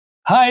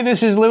Hi,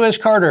 this is Lewis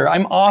Carter.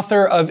 I'm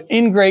author of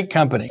In Great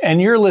Company, and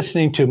you're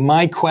listening to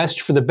My Quest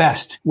for the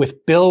Best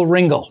with Bill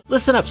Ringle.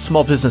 Listen up,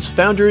 small business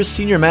founders,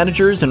 senior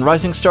managers, and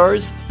rising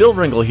stars. Bill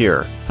Ringle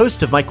here,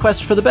 host of My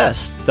Quest for the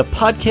Best, the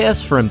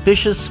podcast for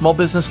ambitious small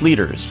business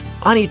leaders.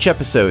 On each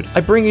episode,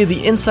 I bring you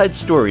the inside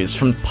stories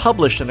from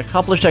published and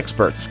accomplished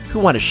experts who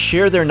want to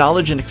share their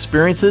knowledge and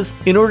experiences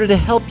in order to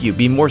help you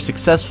be more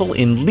successful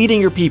in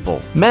leading your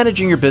people,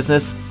 managing your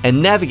business,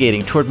 and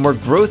navigating toward more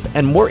growth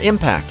and more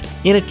impact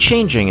in a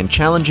changing and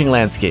challenging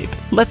landscape.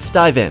 Let's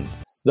dive in.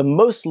 The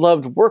most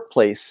loved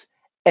workplace,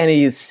 and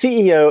he's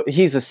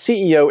a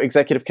CEO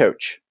executive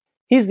coach.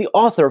 He's the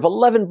author of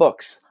 11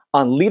 books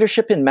on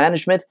leadership and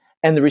management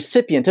and the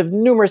recipient of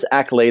numerous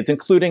accolades,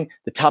 including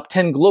the Top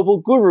 10 Global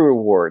Guru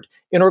Award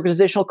in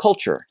Organizational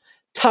Culture,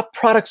 Top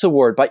Products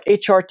Award by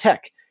HR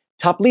Tech,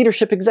 Top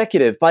Leadership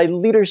Executive by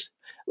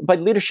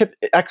Leadership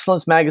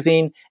Excellence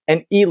Magazine,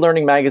 and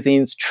eLearning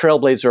Magazine's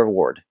Trailblazer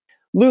Award.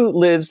 Lou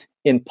lives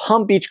in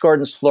Palm Beach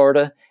Gardens,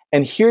 Florida,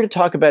 and here to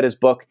talk about his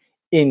book,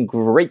 In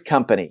Great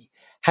Company,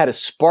 How to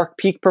Spark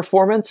Peak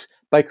Performance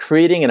by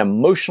Creating an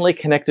Emotionally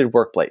Connected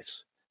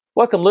Workplace.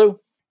 Welcome, Lou.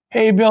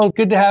 Hey, Bill.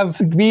 Good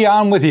to be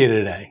on with you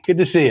today. Good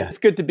to see you. It's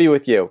good to be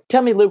with you.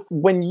 Tell me, Lou,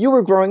 when you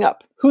were growing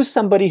up, who's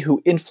somebody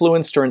who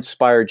influenced or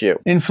inspired you?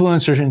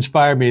 Influenced or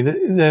inspired me.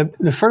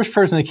 The first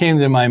person that came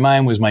to my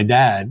mind was my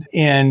dad.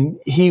 And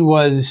he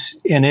was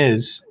and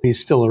is, he's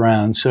still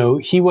around. So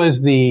he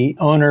was the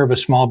owner of a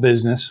small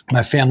business,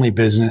 my family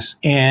business,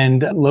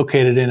 and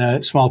located in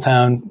a small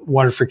town,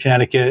 Waterford,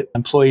 Connecticut,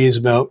 employees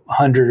about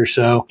 100 or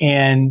so.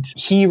 And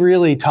he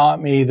really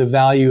taught me the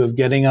value of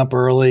getting up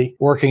early,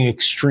 working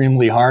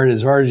extremely hard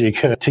as you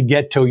could to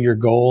get to your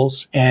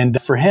goals.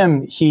 And for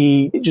him,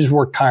 he just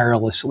worked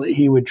tirelessly.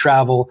 He would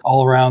travel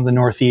all around the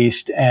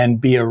Northeast and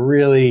be a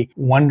really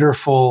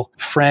wonderful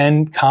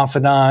friend,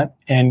 confidant,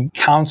 and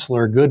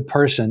counselor, good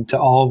person to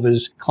all of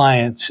his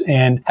clients,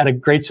 and had a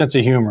great sense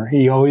of humor.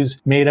 He always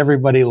made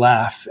everybody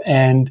laugh,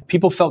 and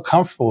people felt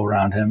comfortable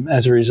around him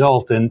as a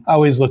result. And I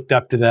always looked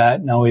up to that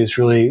and always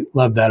really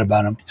loved that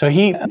about him. So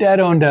Dad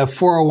owned a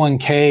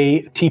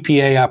 401k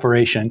TPA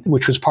operation,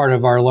 which was part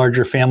of our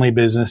larger family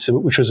business,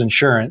 which was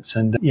insurance.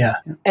 And yeah.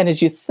 And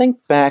as you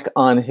think back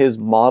on his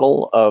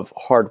model of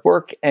hard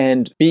work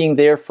and being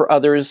there for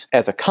others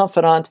as a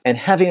confidant and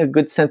having a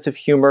good sense of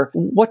humor,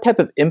 what type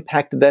of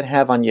impact did that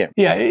have on you?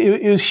 Yeah,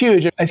 it was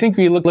huge. I think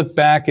we look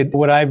back at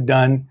what I've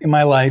done in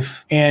my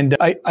life, and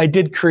I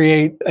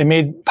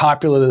made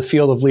popular the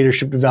field of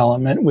leadership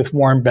development with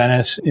Warren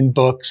Bennis in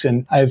books,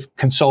 and I've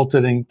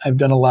consulted and I've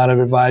done a lot of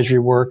advisory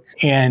work.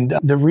 And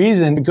the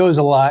reason it goes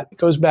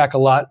back a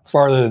lot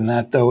farther than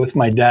that, though, with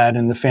my dad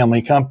and the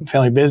family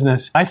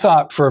business. I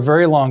thought for a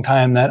very long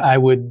time that I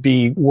would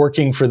be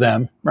working for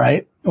them,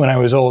 right? When I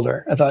was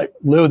older, I thought,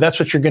 Lou, that's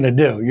what you're going to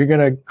do. You're going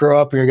to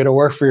grow up and you're going to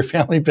work for your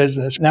family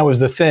business. And that was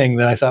the thing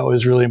that I thought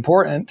was really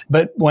important.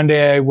 But one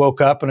day I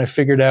woke up and I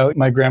figured out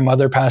my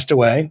grandmother passed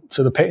away.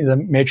 So the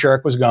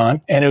matriarch was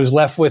gone, and it was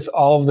left with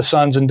all of the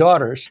sons and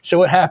daughters. So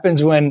what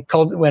happens when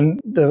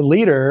the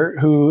leader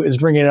who is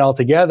bringing it all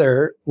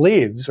together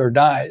leaves or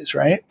dies,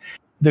 right?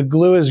 The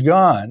glue is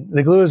gone.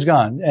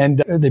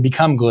 And they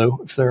become glue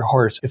if they're a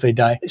horse, if they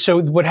die.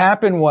 So what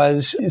happened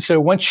was,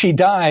 once she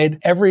died,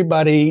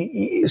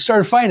 everybody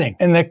started fighting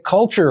and the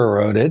culture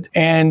eroded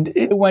and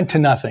it went to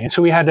nothing. And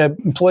so we had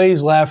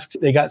employees left.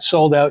 They got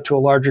sold out to a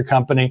larger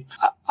company.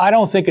 I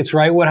don't think it's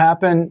right what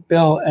happened,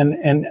 Bill,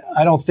 and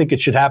I don't think it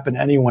should happen to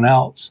anyone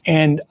else.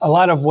 And a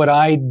lot of what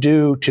I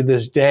do to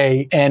this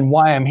day and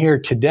why I'm here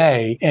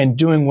today and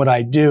doing what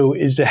I do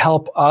is to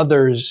help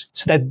others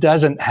so that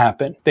doesn't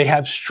happen. They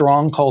have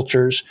strong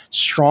cultures,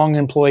 strong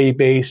employee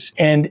base.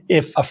 And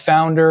if a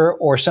founder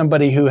or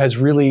somebody who has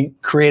really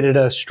created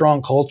a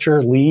strong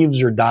culture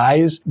leaves or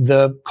dies,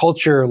 the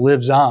culture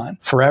lives on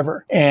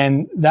forever.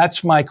 And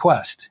that's my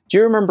quest. Do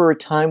you remember a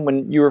time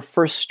when you were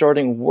first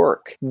starting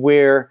work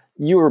where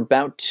you were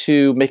about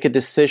to make a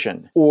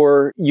decision,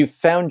 or you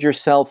found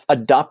yourself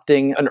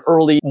adopting an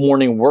early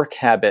morning work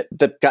habit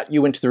that got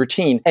you into the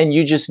routine, and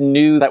you just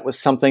knew that was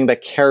something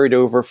that carried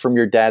over from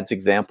your dad's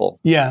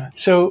example? Yeah.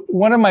 So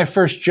one of my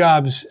first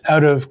jobs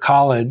out of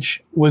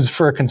college was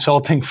for a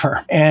consulting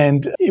firm,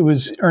 and it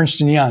was Ernst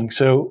 & Young.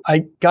 So I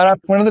got up,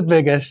 one of the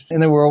biggest in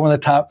the world, one of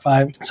the top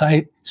 5. So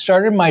I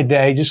started my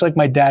day just like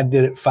my dad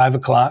did at 5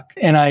 o'clock.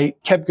 And I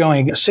kept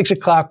going. 6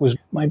 o'clock was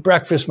my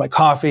breakfast, my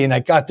coffee, and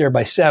I got there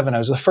by 7. I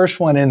was the first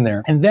one in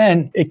there. And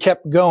then it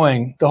kept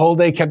going. The whole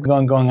day kept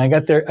going. I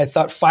got there. I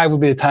thought 5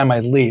 would be the time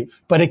I'd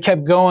leave, but it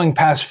kept going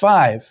past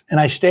 5 and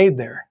I stayed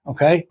there.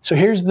 Okay. So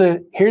here's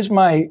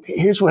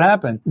what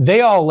happened.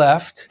 They all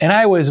left and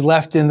I was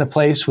left in the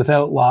place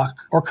without lock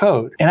or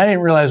code. And I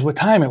didn't realize what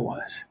time it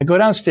was. I go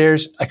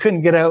downstairs. I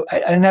couldn't get out. I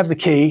didn't have the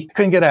key. I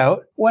couldn't get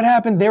out. What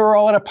happened? They were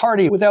all at a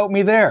party without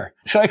me there.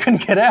 So I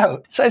couldn't get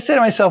out. So I said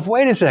to myself,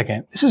 wait a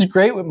second, this is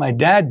great what my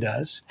dad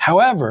does.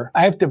 However,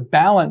 I have to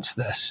balance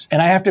this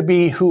and I have to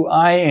be who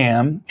I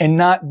am and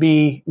not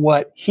be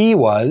what he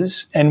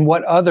was and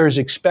what others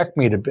expect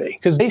me to be.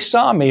 Because they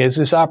saw me as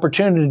this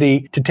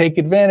opportunity to take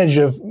advantage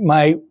of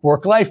my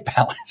work-life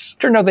balance.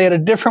 Turned out they had a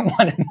different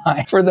one in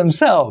mind for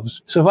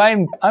themselves. So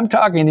if I'm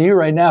talking to you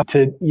right now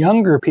to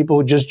younger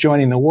people just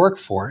joining the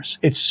workforce,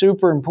 it's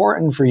super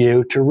important for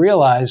you to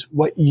realize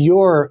what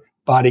your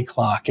body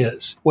clock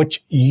is, what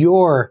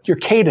your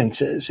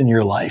cadence is in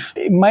your life.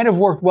 It might have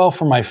worked well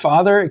for my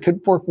father. It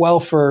could work well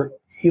for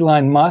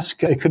Elon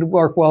Musk. It could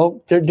work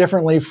well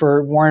differently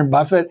for Warren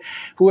Buffett,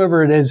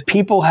 whoever it is.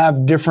 People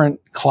have different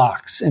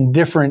clocks and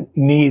different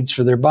needs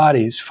for their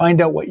bodies.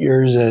 Find out what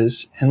yours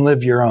is and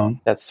live your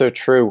own. That's so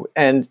true.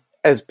 And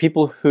as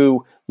people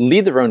who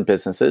lead their own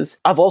businesses,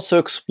 I've also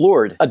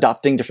explored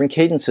adopting different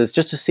cadences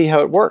just to see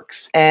how it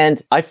works.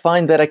 And I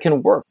find that I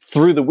can work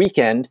through the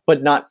weekend,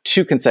 but not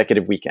 2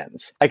 consecutive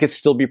weekends. I could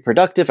still be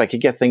productive. I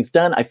could get things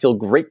done. I feel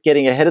great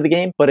getting ahead of the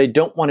game, but I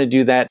don't want to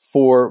do that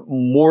for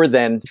more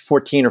than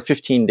 14 or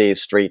 15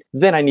 days straight.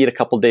 Then I need a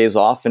couple days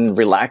off and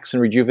relax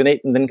and rejuvenate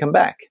and then come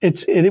back.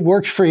 It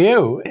works for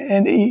you.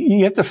 And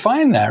you have to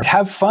find that.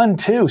 Have fun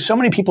too. So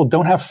many people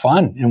don't have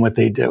fun in what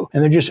they do.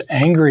 And they're just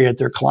angry at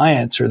their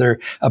clients or they're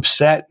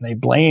upset and they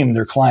blame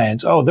their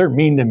clients. Oh, they're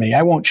mean to me.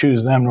 I won't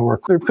choose them to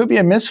work. There could be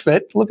a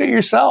misfit. Look at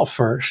yourself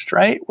first,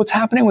 right? What's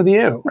happening with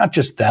you? Not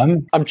just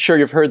them. I'm sure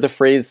you've heard the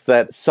phrase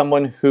that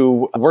someone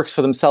who works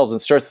for themselves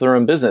and starts their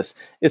own business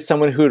is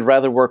someone who would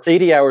rather work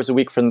 80 hours a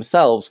week for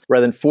themselves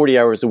rather than 40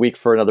 hours a week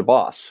for another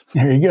boss.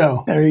 There you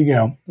go. There you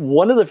go.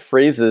 One of the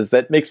phrases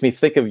that makes me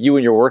think of you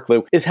and your work,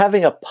 Lou, is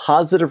having a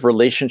positive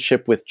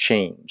relationship with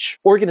change.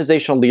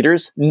 Organizational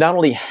leaders not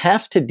only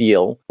have to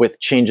deal with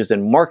changes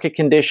in market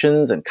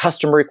conditions and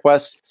customer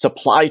requests,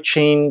 supply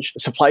chain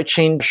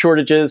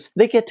shortages,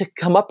 they get to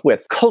come up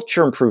with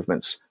culture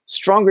improvements,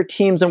 stronger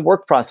teams and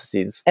work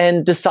processes,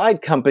 and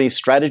decide company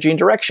strategy and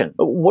direction.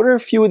 But what are a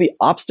few of the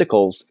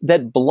obstacles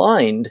that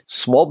blind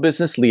small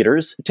business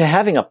leaders to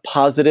having a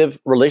positive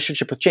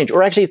relationship with change?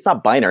 Or actually, it's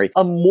not binary,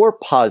 a more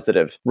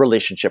positive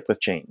relationship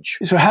with change.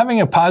 So having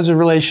a positive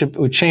relationship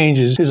with change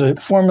there's a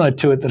formula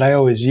to it that I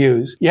always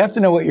use. You have to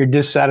know what your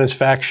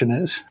dissatisfaction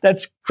is.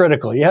 That's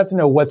critical. You have to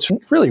know what's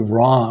really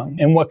wrong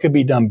and what could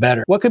be done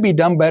better. What could be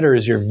done better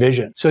is your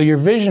vision. So your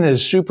vision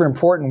is super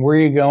important. Where are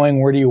you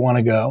going? Where do you want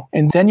to go?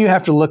 And then you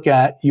have to look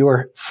at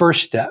your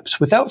first steps.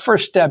 Without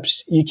first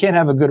steps, you can't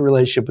have a good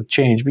relationship with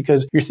change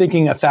because you're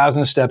thinking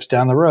 1,000 steps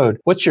down the road.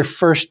 What's your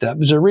first step?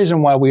 There's a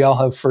reason why we all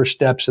have first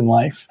steps in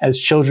life. As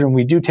children,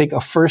 we do take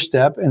a first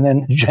step and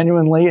then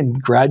genuinely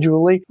and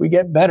gradually we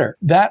get better.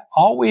 That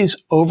always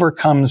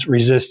overcomes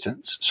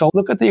resistance. So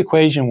look at the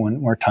equation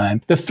one more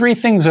time. The 3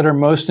 things that are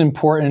most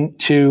important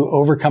to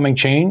overcoming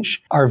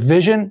change are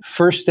vision,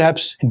 first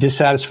steps, and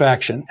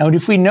dissatisfaction. Now,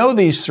 if we know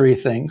these 3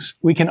 things,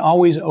 we can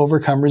always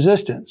overcome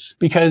resistance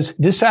because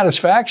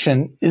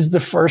dissatisfaction is the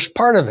first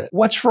part of it.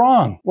 What's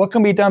wrong? What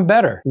can be done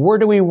better? Where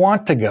do we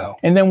want to go?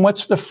 And then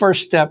what's the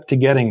first step to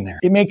getting there?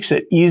 It makes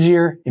it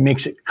easier, it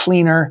makes it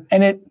cleaner,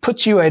 and it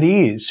puts you at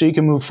ease so you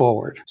can move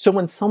forward. So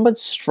when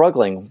someone's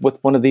struggling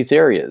with one of these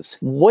areas,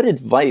 what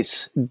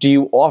advice do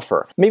you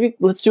offer? Maybe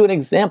let's do an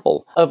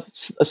example of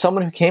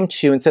someone who came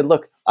to you and said,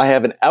 look, I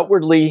have an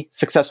outwardly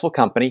successful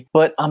company,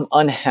 but I'm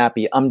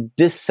unhappy. I'm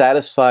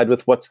dissatisfied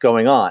with what's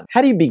going on.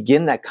 How do you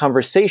begin that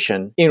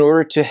conversation in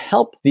order to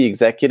help the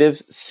executive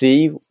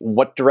see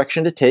what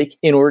direction to take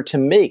in order to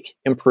make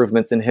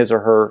improvements in his or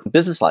her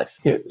business life?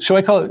 Yeah. So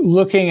I call it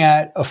looking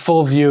at a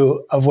full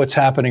view of what's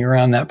happening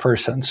around that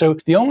person. So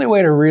the only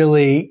way to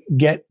really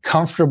get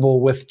comfortable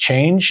with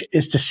change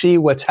is to see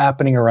what's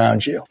happening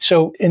around you.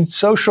 So in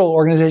social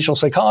organizational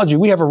psychology,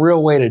 we have a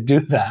real way to do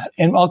that.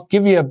 And I'll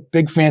give you a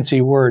big fancy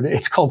word.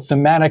 It's called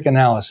thematic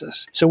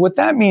analysis. So what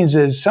that means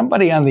is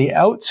somebody on the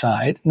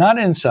outside, not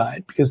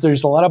inside, because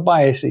there's a lot of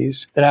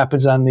biases that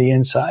happens on the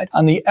inside.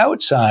 On the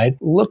outside,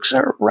 looks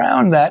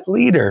around that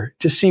leader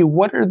to see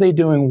what are they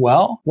doing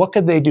well, what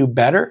could they do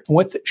better,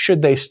 what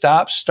should they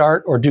stop,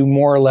 start, or do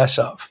more or less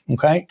of,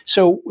 okay?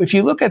 So if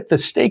you look at the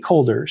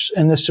stakeholders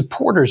and the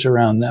supporters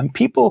around them,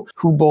 people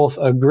who both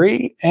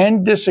agree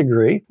and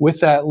disagree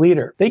with that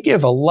leader, they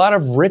give a lot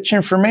of rich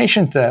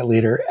information to that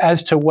leader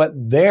as to what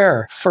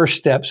their first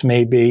steps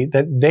may be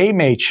that they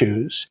may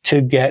choose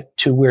to get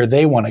to where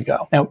they want to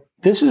go. Now,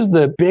 this is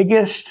the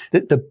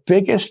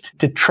biggest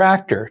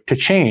detractor to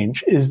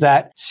change is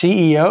that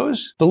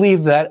CEOs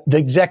believe that the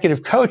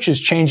executive coach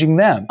is changing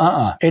them.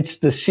 It's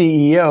the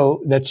CEO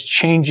that's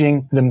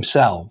changing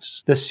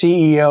themselves. The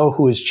CEO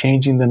who is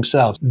changing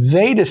themselves.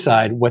 They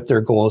decide what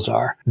their goals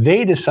are.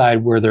 They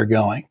decide where they're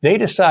going. They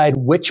decide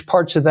which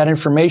parts of that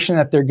information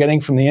that they're getting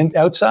from the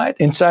outside,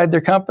 inside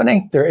their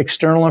company, their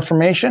external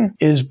information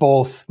is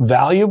both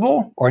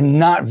valuable or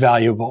not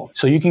valuable.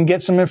 So you can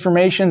get some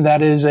information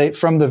that is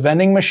from the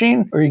vending machine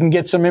machine, or you can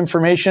get some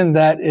information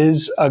that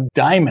is a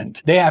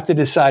diamond. They have to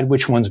decide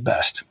which one's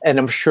best. And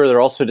I'm sure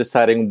they're also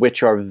deciding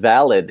which are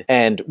valid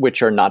and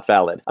which are not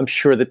valid. I'm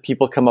sure that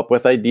people come up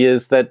with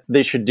ideas that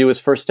they should do as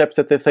first steps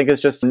that they think is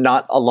just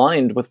not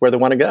aligned with where they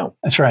want to go.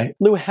 That's right.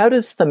 Lou, how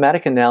does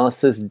thematic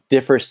analysis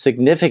differ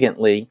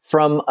significantly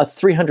from a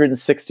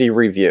 360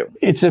 review?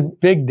 It's a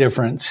big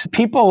difference.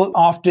 People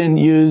often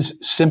use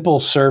simple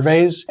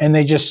surveys and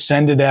they just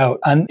send it out.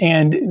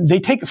 And they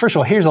take, first of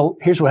all,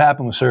 here's what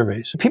happened with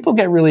surveys. People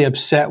get really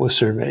upset with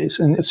surveys,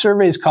 and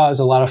surveys cause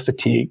a lot of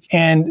fatigue.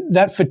 And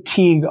that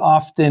fatigue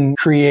often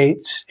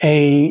creates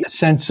a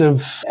sense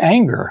of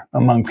anger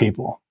among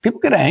people. People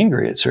get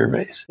angry at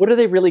surveys. What are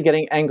they really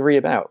getting angry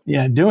about?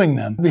 Yeah, doing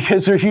them,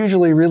 because they're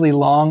usually really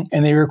long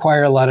and they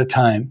require a lot of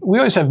time. We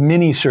always have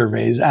mini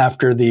surveys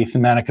after the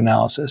thematic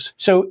analysis.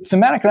 So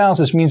thematic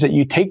analysis means that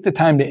you take the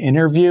time to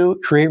interview,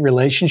 create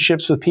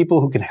relationships with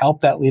people who can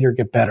help that leader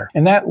get better.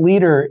 And that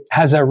leader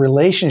has a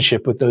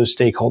relationship with those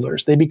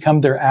stakeholders. They become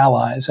their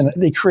allies and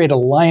they create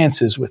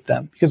alliances with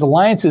them, because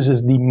alliances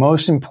is the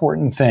most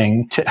important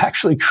thing to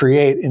actually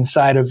create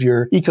inside of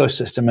your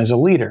ecosystem as a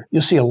leader.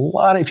 You'll see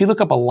if you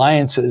look up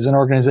alliances in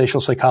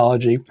organizational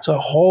psychology, it's a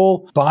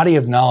whole body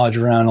of knowledge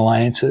around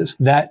alliances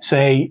that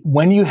say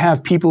when you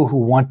have people who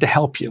want to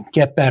help you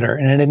get better,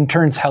 and it in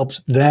turn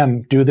helps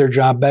them do their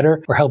job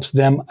better or helps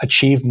them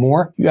achieve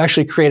more, you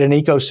actually create an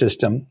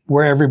ecosystem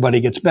where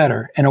everybody gets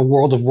better and a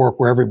world of work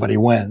where everybody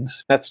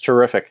wins. That's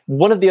terrific.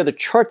 One of the other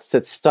charts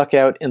that stuck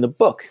out in the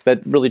book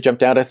that really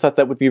jumped out, I thought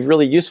that would be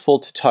really useful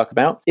to talk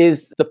about,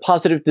 is the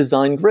positive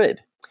design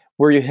grid,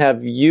 where you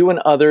have you and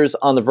others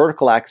on the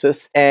vertical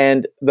axis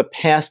and the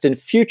past and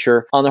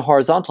future on the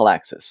horizontal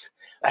axis.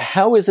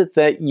 How is it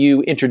that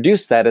you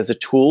introduce that as a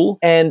tool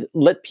and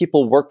let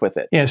people work with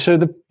it? Yeah, so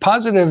the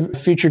positive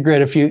future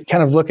grid, if you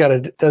kind of look at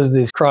it, it does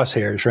these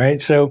crosshairs,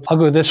 right? So I'll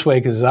go this way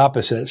because it's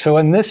opposite. So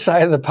on this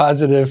side of the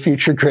positive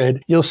future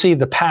grid, you'll see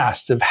the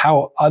past of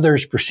how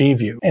others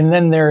perceive you. And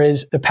then there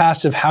is the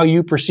past of how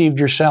you perceived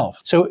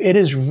yourself. So it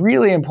is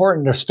really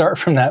important to start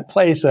from that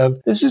place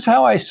of, this is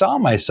how I saw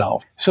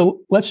myself. So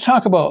let's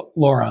talk about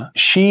Laura.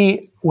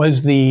 She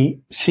was the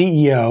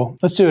CEO.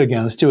 Let's do it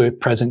again. Let's do it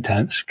present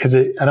tense, because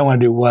I don't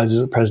want to do was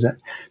as a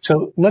president.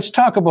 So let's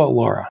talk about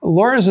Laura.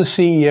 Laura is the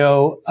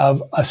CEO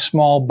of a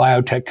small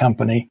biotech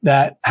company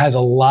that has a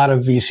lot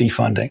of VC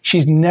funding.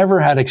 She's never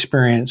had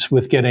experience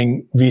with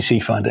getting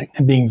VC funding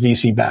and being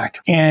VC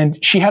backed.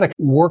 And she had to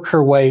work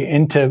her way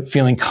into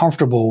feeling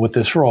comfortable with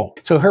this role.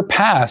 So her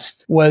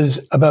past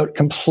was about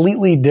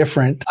completely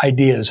different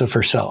ideas of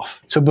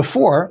herself. So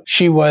before,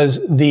 she was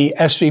the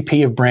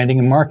SVP of branding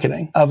and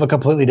marketing of a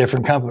completely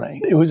different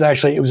company. It was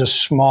a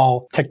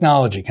small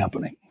technology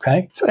company.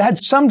 Okay. So it had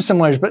some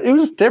similarities, but it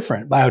was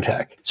different,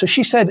 biotech. So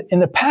she said, in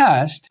the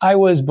past, I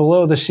was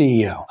below the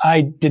CEO.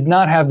 I did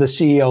not have the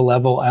CEO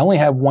level. I only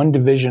have one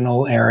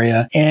divisional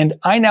area, and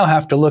I now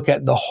have to look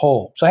at the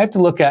whole. So I have to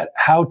look at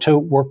how to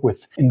work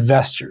with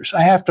investors.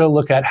 I have to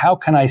look at how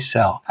can I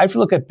sell? I have to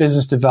look at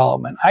business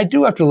development. I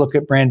do have to look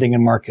at branding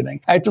and marketing.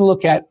 I have to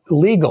look at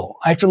legal.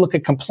 I have to look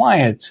at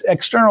compliance,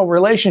 external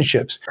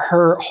relationships.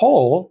 The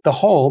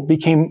whole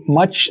became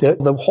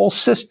the whole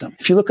system.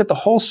 If you look at the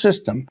whole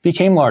system,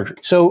 became larger.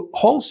 So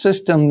whole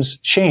systems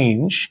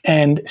change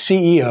and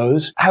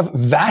CEOs have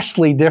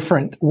vastly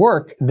different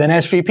work than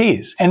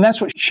SVPs. And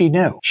that's what she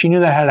knew. She knew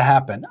that had to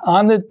happen.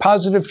 On the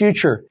positive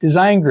future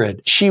design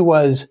grid, she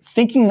was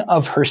thinking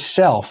of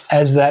herself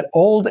as that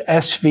old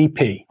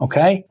SVP,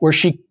 okay, where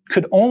she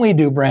could only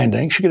do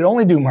branding. She could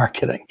only do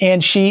marketing.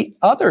 And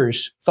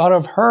others thought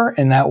of her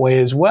in that way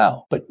as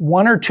well. But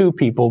one or two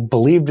people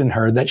believed in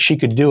her that she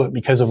could do it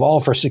because of all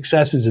of her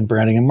successes in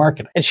branding and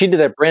marketing. And she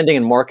did that branding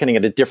and marketing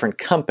at a different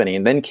company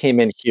and then came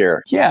in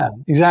here. Yeah,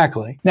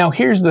 exactly. Now,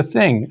 here's the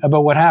thing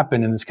about what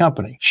happened in this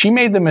company. She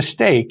made the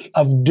mistake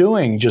of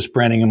doing just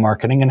branding and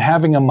marketing and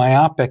having a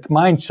myopic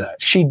mindset.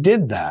 She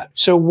did that.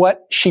 So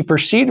what she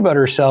perceived about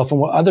herself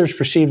and what others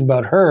perceived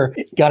about her,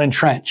 it got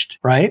entrenched,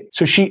 right?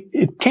 So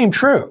it came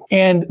true.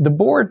 And the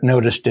board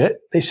noticed it.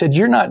 They said,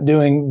 you're not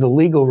doing the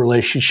legal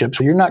relationships.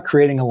 You're not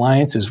creating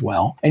alliances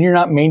well. And you're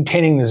not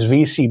maintaining this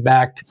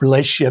VC-backed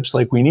relationships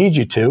like we need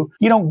you to.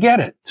 You don't get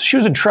it. So she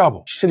was in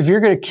trouble. She said,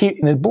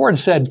 and the board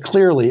said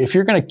clearly, if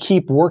you're going to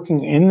keep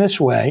working in this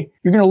way,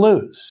 you're going to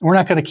lose. We're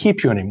not going to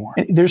keep you anymore.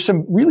 And there's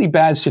some really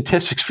bad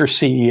statistics for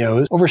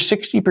CEOs. Over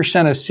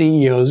 60% of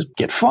CEOs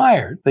get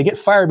fired. They get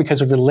fired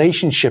because of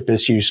relationship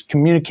issues,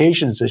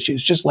 communications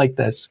issues, just like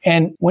this.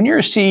 And when you're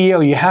a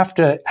CEO, you have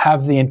to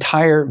have the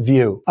entire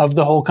view of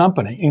the whole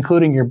company,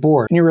 including your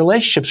board. And your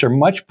relationships are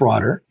much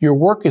broader. Your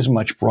work is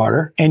much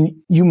broader. And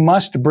you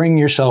must bring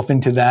yourself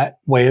into that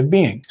way of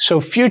being. So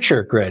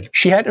future grid,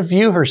 she had to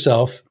view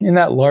herself in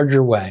that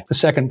larger way, the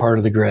second part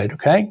of the grid,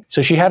 okay?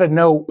 So she had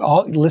to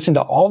listen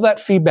to all that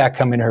feedback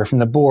coming to her from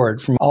the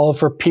board, from all of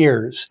her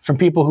peers, from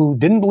people who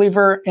didn't believe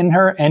in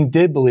her and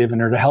did believe in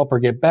her to help her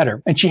get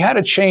better. And she had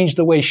to change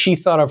the way she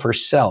thought of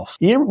herself.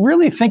 You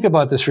really think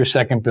about this for a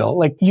second, Bill.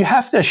 Like, you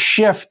have to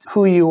shift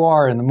who you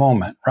are in the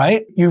moment,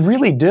 right? You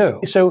really do.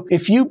 So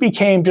if you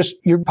became just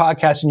your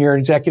podcast and you're an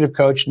executive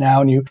coach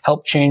now and you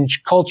help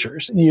change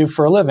cultures, you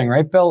for a living,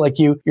 right, Bill? Like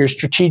you're a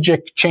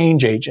strategic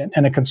change agent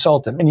and a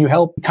consultant, and you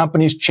help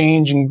companies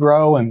change and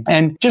grow.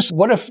 And just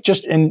what if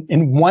just in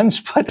one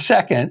split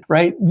second,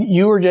 right,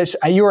 you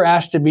were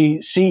asked to be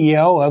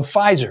CEO of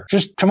Pfizer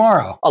just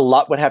tomorrow? A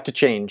lot would have to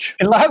change.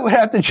 A lot would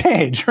have to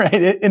change, right?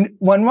 In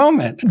one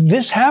moment.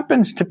 This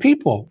happens to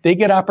people. They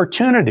get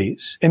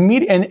opportunities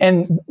immediately,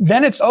 and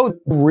then it's,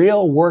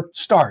 real work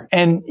start.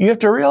 And you have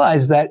to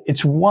realize that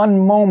it's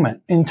one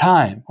moment in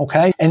time,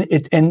 okay?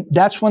 And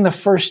that's when the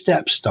first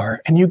steps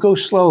start. And you go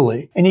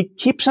slowly and you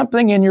keep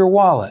something in your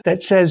wallet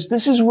that says,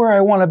 this is where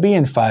I want to be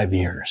in 5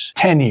 years,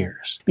 10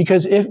 years.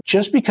 Because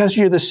just because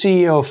you're the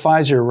CEO of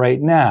Pfizer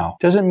right now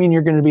doesn't mean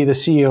you're going to be the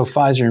CEO of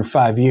Pfizer in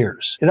 5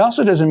 years. It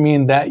also doesn't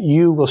mean that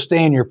you will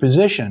stay in your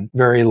position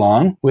very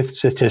long with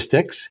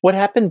statistics. What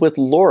happened with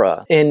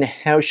Laura and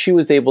how she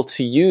was able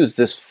to use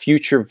this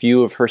future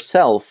view of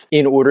herself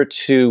in order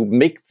to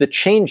make the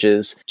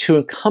changes to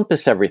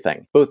encompass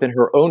everything, both in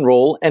her own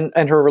role and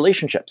her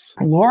relationships?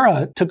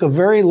 Laura it took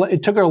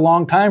her a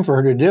long time for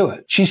her to do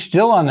it. She's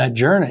still on that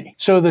journey.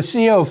 So the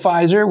CEO of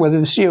Pfizer, whether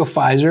the CEO of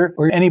Pfizer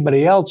or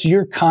anybody else,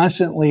 you're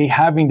constantly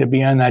having to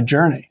be on that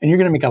journey. And you're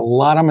going to make a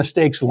lot of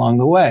mistakes along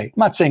the way. I'm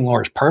not saying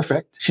Laura's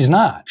perfect. She's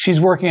not. She's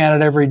working at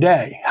it every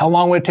day. How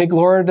long would it take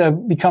Laura to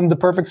become the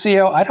perfect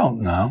CEO? I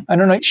don't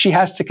know. She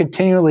has to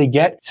continually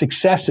get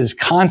successes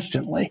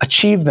constantly,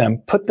 achieve them,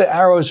 put the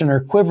arrows in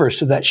her quiver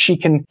so that she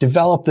can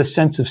develop the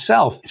sense of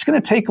self. It's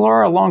going to take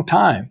Laura a long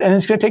time. And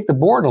it's going to take the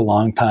board a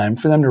long time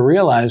for them to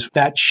realize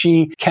that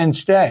she can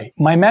stay.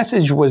 My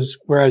message was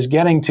where I was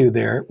getting to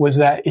there was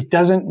that it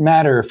doesn't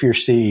matter if you're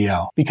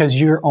CEO because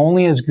you're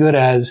only as good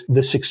as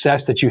the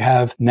success that you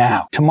have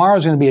now.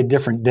 Tomorrow's going to be a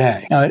different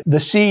day. Now, the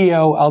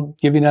CEO, I'll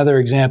give you another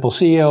example,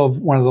 CEO of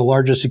one of the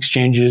largest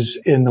exchanges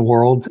in the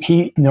world,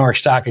 New York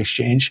Stock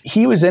Exchange,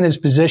 he was in his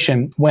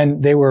position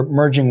when they were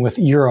merging with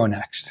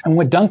Euronext. And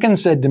what Duncan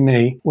said to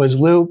me was,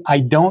 Lou, I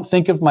don't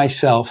think of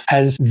myself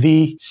as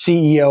the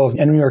CEO of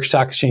New York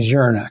Stock Exchange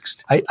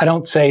Euronext. I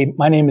don't say,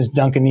 my name is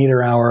Duncan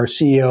Niederauer,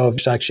 CEO of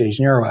Stock Exchange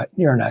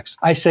Euronext.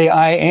 I say,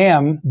 I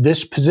am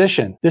this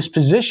position. This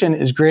position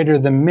is greater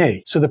than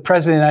me. So the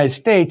President of the United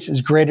States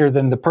is greater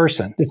than the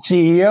person. The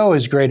CEO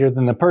is greater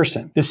than the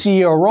person. The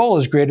CEO role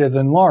is greater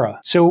than Laura.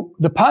 So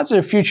the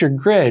Positive Future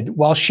Grid,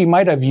 while she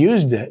might have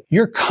used it,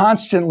 you're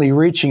constantly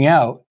reaching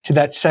out to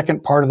that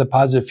second part of the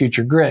Positive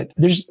Future Grid.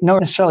 There's no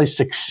necessarily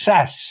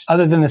success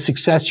other than the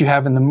success you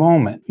have in the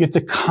moment. You have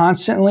to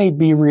constantly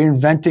be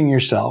reinventing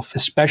yourself,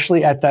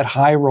 especially at that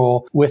high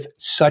role with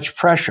such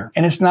pressure.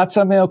 And it's not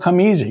something that'll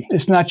come easy.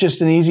 It's not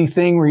just an easy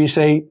thing where you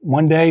say,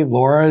 one day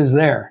Laura is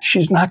there.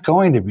 She's not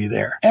going to be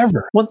there,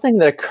 ever. One thing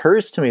that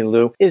occurs to me,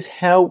 Lou, is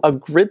how a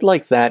grid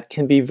like that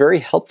can be very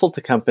helpful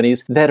to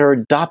companies that are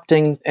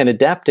adopting and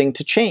adapting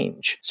to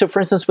change. So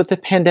for instance, with the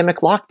pandemic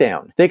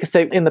lockdown, they could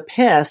say, in the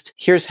past,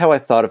 here's how I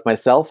thought of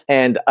myself,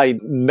 and I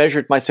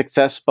measured my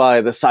success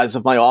by the size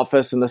of my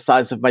office and the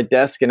size of my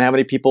desk and how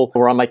many people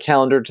were on my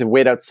calendar to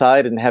wait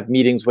outside and have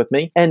meetings with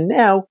me. And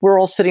now we're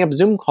all setting up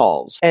Zoom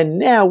calls. And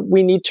now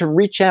we need to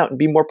reach out and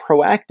be more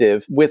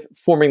proactive with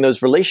forming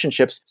those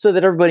relationships so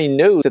that everybody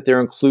knows that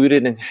they're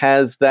included and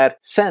has that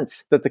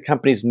sense that the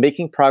company's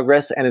making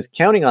progress and is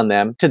counting on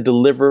them to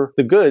deliver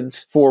the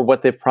goods for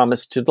what they've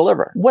promised to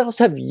deliver. What else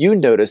have you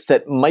noticed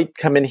that might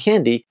come in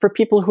handy for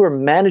people who are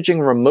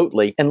managing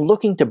remotely and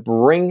looking to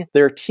bring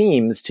their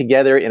teams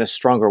together in a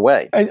stronger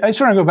way? I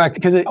just want to go back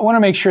because I want to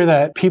make sure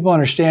that people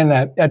understand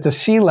that at the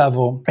C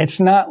level, it's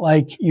not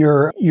like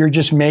you're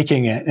just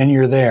making it and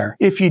you're there.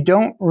 If you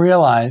don't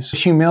realize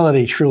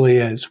humility truly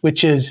is,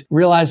 which is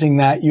realizing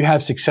that you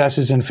have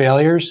successes and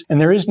failures, and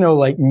there is no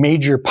like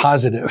major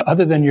positive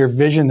other than your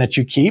vision that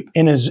you keep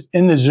in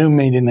the Zoom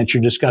meeting that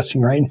you're discussing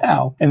right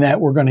now and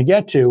that we're going to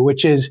get to,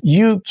 which is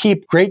you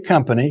keep great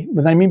company.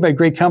 What I mean by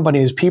great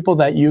company is people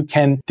that you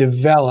can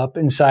develop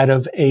inside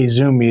of a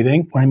Zoom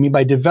meeting. What I mean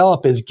by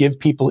develop is give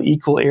people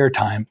equal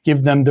airtime,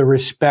 give them the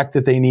respect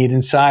that they need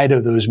inside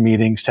of those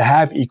meetings to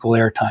have equal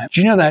airtime. Do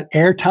you know that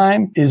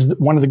airtime is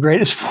one of the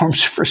greatest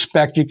forms of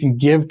respect you can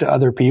give to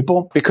other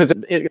people? Because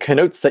it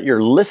connotes that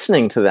you're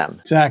listening to them.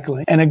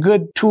 Exactly. And a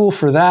good tool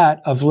for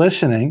that of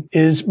listening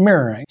is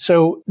mirroring.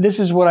 So this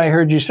is what I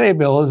heard you say,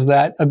 Bill, is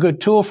that a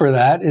good tool for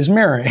that is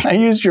mirroring. I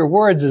used your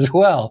words as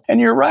well. And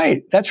you're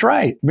right. That's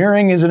right.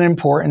 Mirroring is an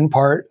important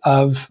part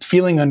of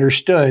feeling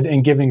understood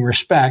and giving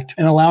respect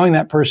and allowing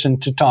that person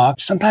to talk.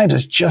 Sometimes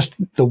it's just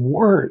the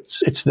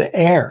words. It's the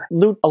air.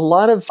 Lou,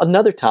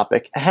 another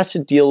topic has to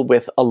deal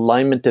with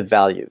alignment of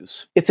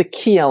values. It's a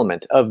key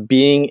element of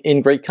being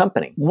in great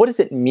company. What does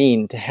it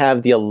mean to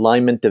have the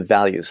alignment of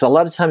values? A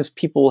lot of times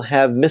people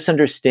have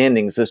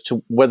misunderstandings as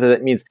to whether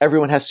that means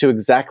everyone has to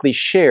exactly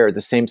share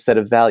the same set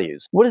of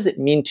values. What does it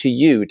mean to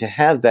you to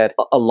have that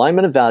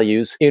alignment of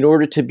values in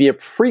order to be a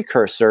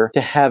precursor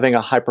to having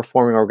a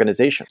high-performing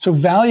organization? So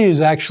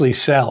values actually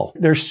sell.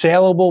 They're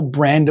saleable,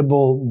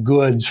 brandable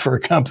goods for a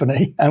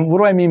company. And what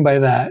do I mean by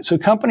that? So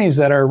companies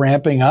that are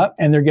ramping up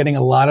and they're getting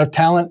a lot of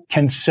talent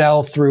can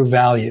sell through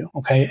value.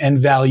 okay, and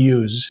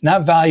values.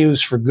 Not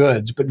values for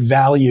goods, but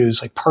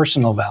values, like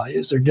personal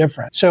values. They're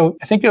different. So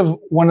think of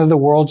one of the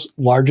world's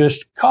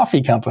largest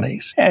coffee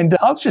companies. And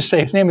I'll just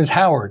say his name is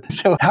Howard.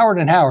 So Howard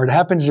and Howard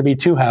happens to be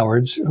two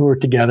Howards who were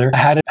together,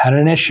 had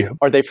an issue.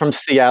 Are they from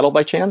Seattle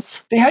by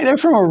chance? They're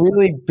from a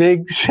really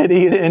big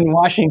city in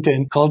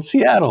Washington called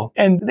Seattle.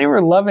 And they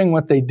were loving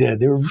what they did.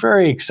 They were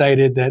very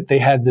excited that they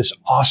had this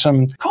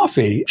awesome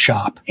coffee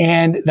shop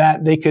and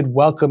that they could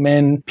welcome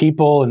in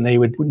people and they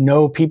would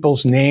know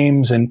people's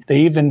names. And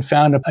they even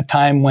found a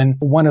time when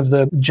one of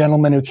the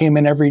gentlemen who came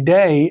in every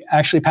day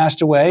actually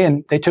passed away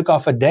and they took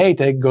off a day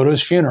to go to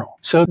his funeral.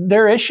 So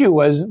their issue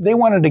was they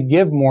wanted to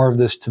give more of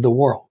this to the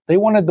world. They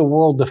wanted the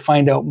world to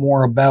find out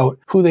more about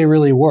who they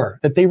really were,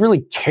 that they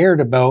really cared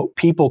about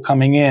people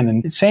coming in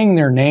and saying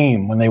their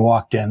name when they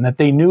walked in, that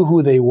they knew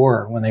who they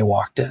were when they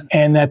walked in,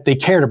 and that they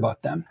cared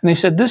about them. And they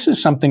said, this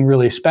is something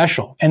really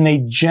special. And they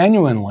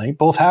genuinely,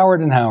 both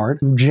Howard and Howard,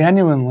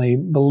 genuinely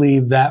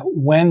believe that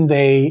when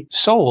they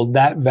sold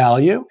that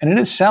value, and it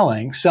is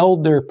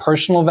sold their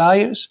personal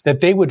values, that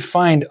they would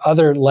find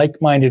other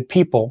like-minded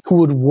people who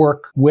would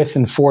work with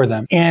and for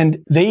them.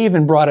 And they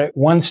even brought it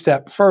one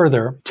step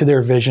further to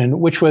their vision,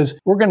 which was,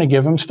 we're going to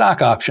give them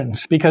stock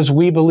options because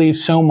we believe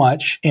so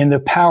much in the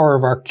power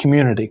of our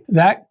community.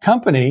 That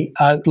company,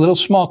 a little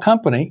small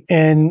company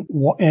in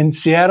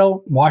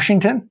Seattle,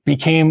 Washington,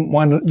 became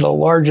one of the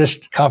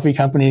largest coffee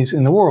companies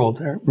in the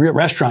world, or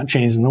restaurant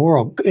chains in the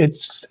world.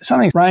 It's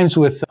something rhymes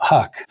with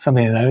Huck,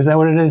 something like that. Is that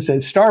what it is?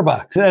 It's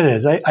Starbucks. That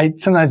is. I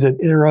sometimes it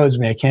erodes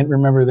me. I can't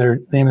remember their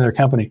name of their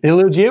company. It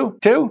eludes you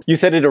too? You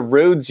said it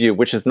erodes you,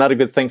 which is not a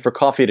good thing for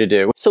coffee to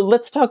do. So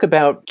let's talk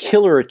about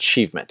killer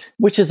achievement,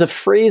 which is a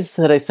phrase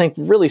that I think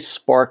really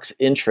sparks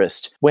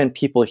interest when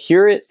people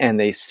hear it and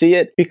they see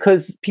it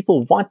because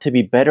people want to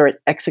be better at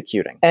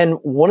executing. And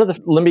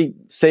let me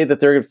say that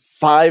there are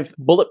 4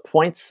 bullet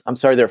points.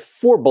 There are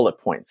 4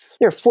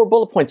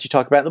 bullet points you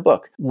talk about in the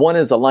book. 1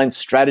 is align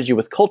strategy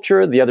with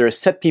culture. The other is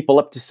set people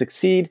up to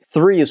succeed.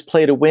 3 is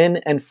play to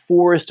win. And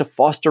 4 is to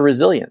foster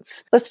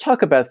resilience. Let's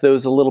talk about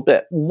those a little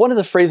bit. One of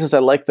the phrases I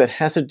like that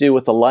has to do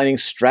with aligning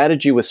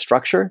strategy with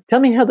structure. Tell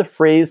me how the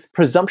phrase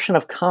presumption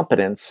of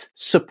competence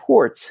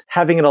supports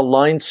having an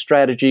aligned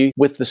strategy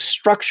with the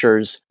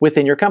structures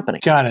within your company.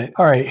 Got it.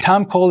 All right.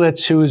 Tom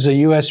Kolditz, who is a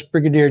U.S. Army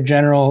Brigadier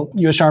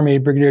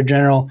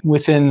General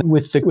with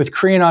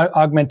Korean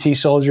augmentee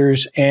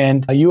soldiers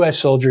and U.S.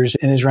 soldiers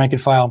in his rank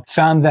and file,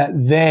 found that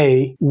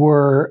they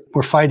were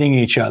fighting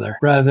each other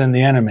rather than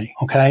the enemy.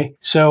 Okay.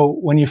 So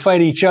when you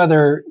fight each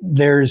other,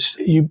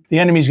 the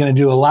enemy's going to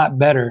do a lot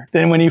better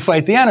than when you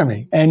fight the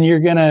enemy. And you're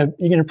going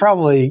to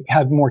probably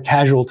have more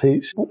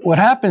casualties. What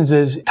happens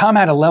is Tom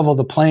had to level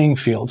the playing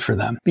field for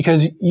them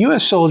because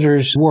U.S.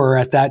 soldiers were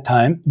at that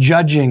time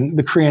judging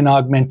the Korean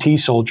augmentee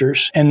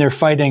soldiers and their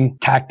fighting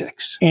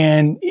tactics.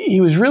 And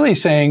he was really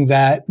saying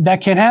that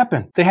can't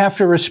happen. They have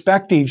to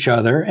respect each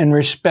other and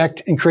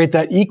create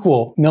that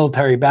equal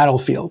military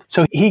battlefield.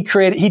 So he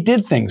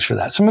did things for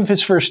that. Some of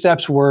his first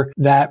steps were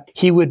that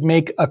he would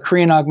make a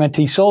Korean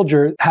augmentee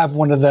soldier have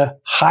one of the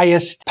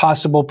highest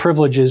possible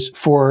privileges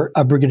for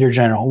a brigadier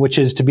general, which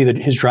is to be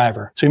his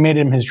driver. So he made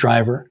him his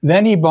driver.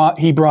 Then he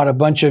brought a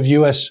bunch of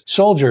U.S.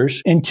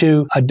 soldiers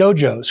into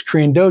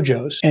Korean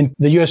dojos. And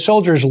the U.S.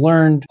 soldiers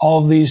learned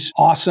all of these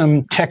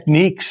awesome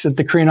techniques that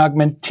the Korean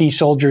augmentee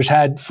soldiers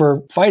had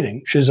for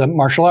fighting, which is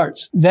martial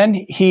arts. Then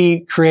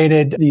he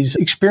created these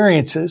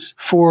experiences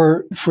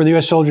for the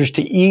U.S. soldiers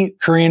to eat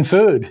Korean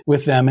food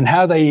with them and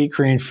how they eat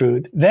Korean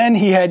food. Then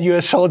he had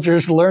U.S.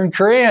 soldiers learn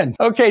Korean.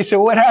 Okay,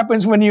 so what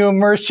happens when you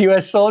immerse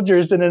U.S.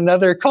 soldiers in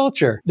another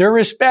culture? Their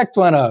respect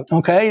went up,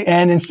 okay?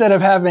 And instead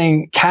of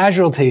having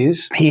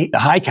casualties,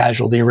 high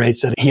casualty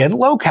rates, he had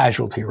low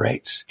casualty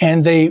rates.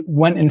 And they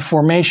went in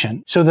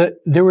formation so that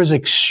there was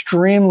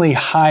extremely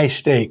high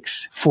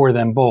stakes for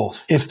them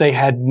both if they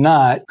had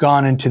not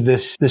gone into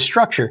this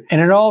structure.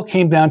 And it all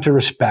came down to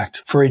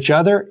respect for each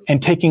other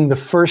and taking the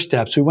first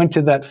steps. We went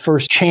to that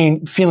first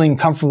feeling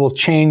comfortable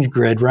change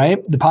grid, right?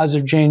 The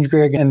positive change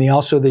grid and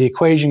also the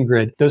equation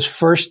grid. Those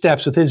first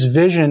steps with his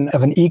vision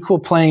of an equal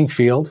playing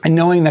field and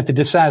knowing that the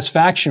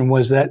dissatisfaction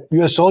was that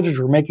U.S. soldiers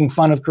were making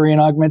fun of Korean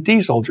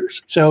augmentee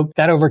soldiers. So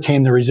that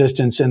overcame the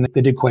resistance and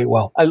they did quite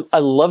well. I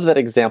love that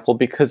example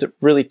because it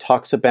really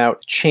talks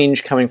about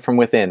change coming from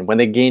within. When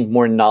they gained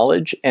more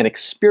knowledge and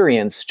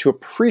experience to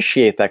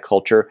appreciate that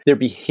culture, their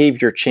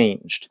behavior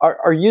changed.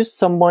 Are you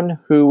someone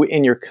who,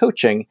 in your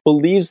coaching,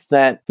 believes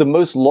that the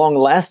most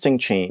long-lasting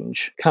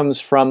change comes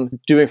from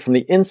doing from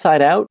the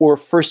inside out, or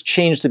first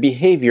change the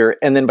behavior,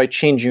 and then by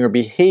changing your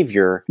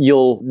behavior,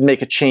 you'll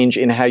make a change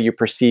in how you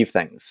perceive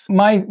things?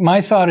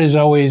 My thought is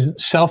always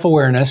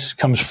self-awareness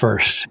comes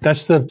first.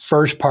 That's the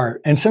first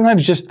part. And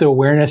sometimes just the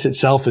awareness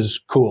itself is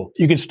cool.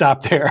 You can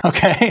stop there,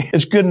 okay?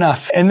 It's good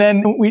enough. And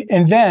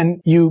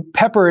then you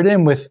pepper it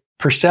in with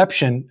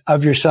perception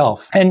of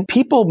yourself. And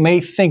people may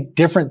think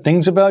different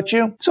things about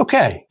you. It's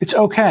okay. It's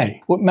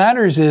okay. What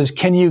matters is,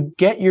 can you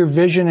get your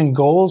vision and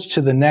goals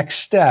to the next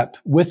step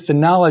with the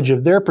knowledge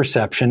of their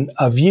perception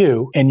of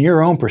you and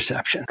your own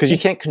perception? Because you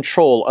can't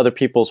control other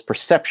people's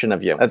perception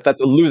of you.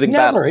 That's a losing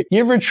battle. You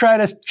ever try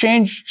to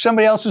change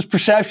somebody else's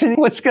perception?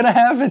 What's going to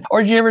happen?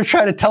 Or do you ever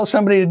try to tell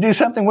somebody to do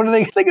something? What are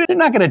they? They're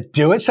not going to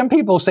do it. Some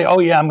people say, oh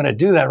yeah, I'm going to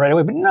do that right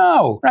away. But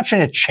no, we're not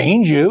trying to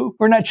change you.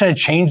 We're not trying to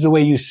change the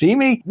way you see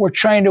me. We're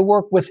trying to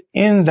work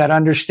within that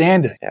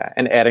understanding. Yeah,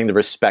 and adding the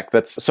respect.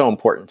 That's so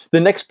important. The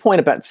next point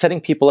about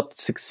setting people up to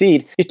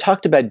succeed, you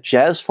talked about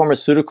Jazz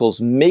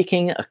Pharmaceuticals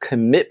making a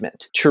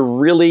commitment to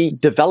really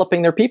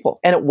developing their people.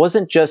 And it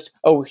wasn't just,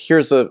 oh,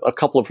 here's a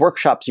couple of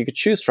workshops you could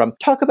choose from.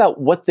 Talk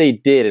about what they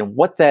did and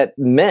what that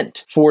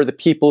meant for the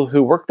people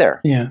who work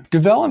there. Yeah.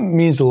 Development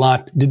means a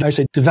lot.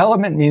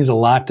 Development means a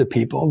lot to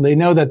people. They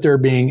know that they're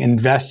being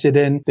invested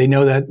in. They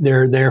know that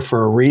they're there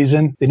for a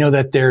reason. They know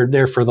that they're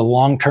there for the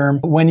long term.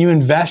 When you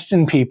invest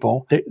in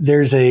people,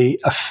 there's a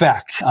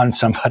effect on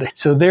somebody.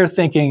 So they're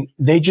thinking,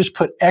 they just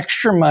put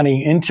extra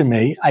money into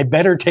me. I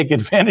better take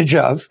advantage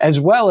of, as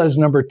well as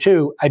number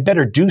two, I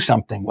better do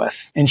something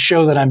with and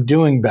show that I'm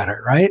doing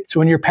better, right? So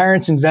when your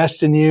parents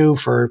invest in you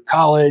for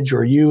college,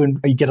 or you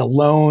get a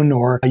loan,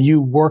 or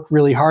you work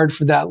really hard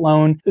for that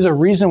loan, there's a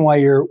reason why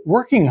you're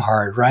working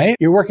hard, right?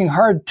 You're working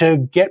hard to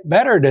get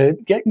better, to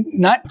get,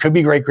 not, could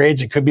be great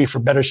grades, it could be for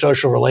better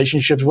social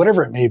relationships,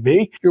 whatever it may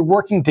be. You're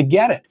working to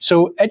get it.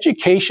 So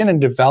education and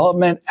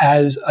development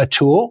as a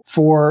tool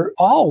for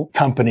all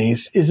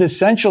companies is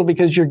essential,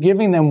 because you're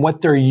giving them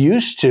what they're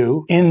used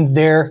to in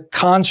their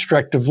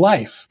construct of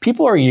life.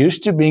 People are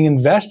used to being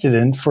invested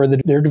in for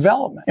their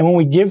development. And when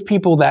we give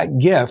people that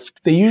gift,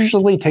 they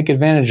usually take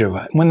advantage of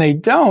it. When they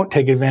don't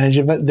take advantage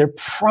of it, they're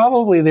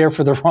probably there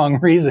for the wrong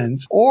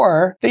reasons,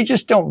 or they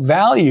just don't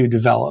value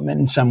development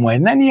in some way.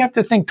 And then you have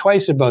to think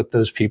twice about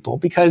those people,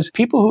 because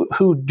people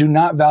who do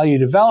not value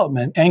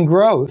development and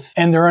growth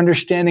and their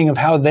understanding of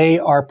how they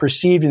are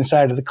perceived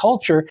inside of the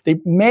culture, they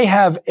may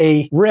have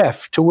a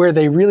rift to where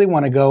they really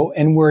want to go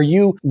and where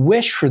you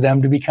wish for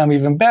them to become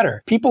even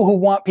better. People who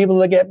want people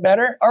to get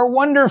better are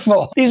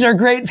wonderful. These are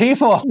great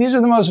people. These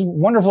are the most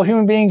wonderful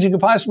human beings you could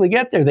possibly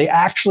get there. They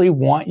actually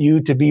want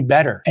you to be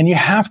better. And you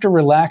have to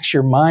relax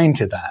your mind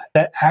to that.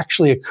 That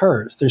actually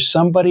occurs. There's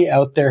somebody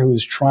out there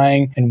who's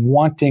trying and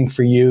wanting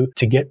for you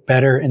to get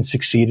better and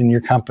succeed in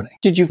your company.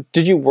 Did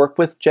you work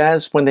with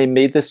Jazz when they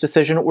made this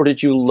decision, or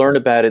did you learn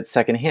about it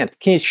secondhand?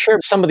 Can you share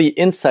some of the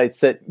insights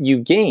that you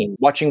gained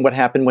watching what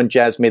happened when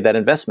Jazz made that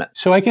investment?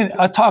 So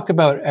I'll talk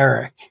about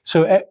Eric.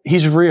 So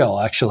he's real,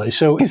 actually.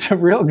 So he's a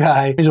real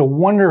guy. He's a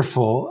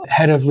wonderful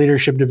head of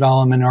leadership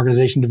development,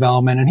 organization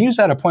development. And he was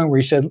at a point where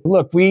he said,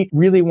 look, we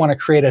really want to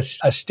create a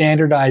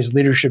standardized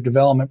leadership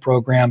development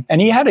program.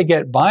 And he had to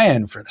get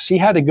buy-in for this. He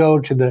had to go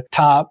to the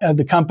top of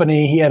the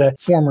company. He had to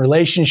form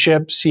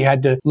relationships. He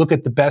had to look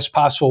at the best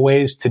possible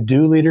ways to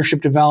do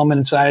leadership development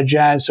inside of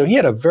Jazz. So he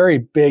had a very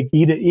big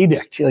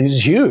edict. It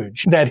was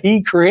huge that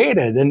he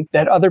created and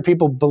that other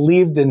people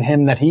believed in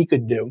him that he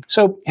could do.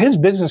 So his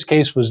business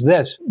case was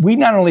this. We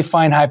not only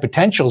find high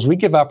potentials, we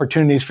give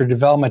opportunities for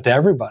development to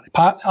everybody.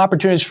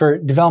 Opportunities for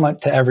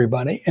development to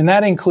everybody. And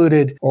that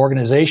included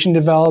organization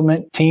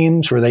development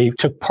teams where they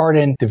took part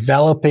in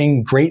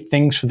developing great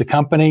things for the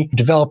company,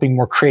 developing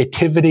more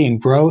creativity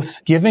and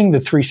growth, giving the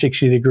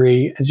 360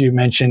 degree, as you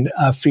mentioned,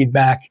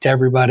 feedback to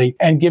everybody,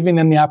 and giving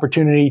them the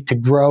opportunity to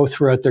grow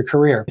throughout their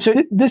career. So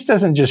this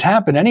doesn't just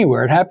happen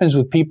anywhere. It happens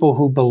with people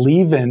who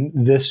believe in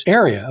this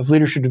area of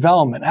leadership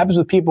development. It happens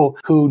with people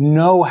who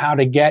know how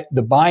to get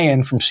the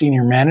buy-in from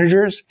senior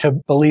managers to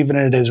believe in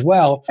it as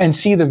well and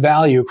see the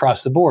value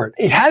across the board.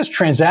 It has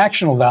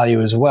transactional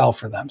value as well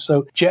for them.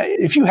 So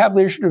if you have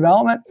leadership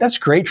development, that's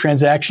great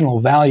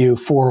transactional value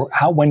for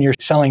when you're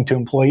selling to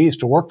employees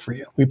to work for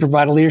you. We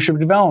provide a leadership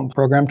development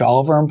program to all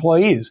of our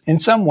employees. In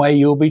some way,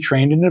 you'll be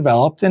trained and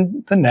developed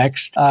in the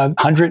next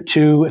 100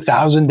 to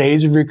 1,000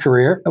 days of your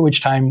career, at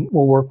which time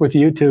we'll work with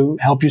you to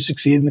help you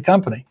succeed in the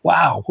company.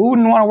 Wow. Who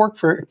wouldn't want to work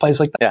for a place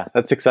like that? Yeah,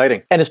 that's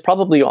exciting. And it's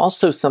probably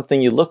also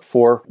something you look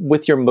for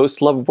with your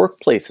most loved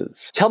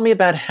workplaces. Tell me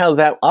about how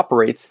that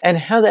operates and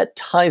how that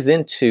ties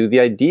into the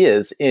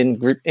ideas in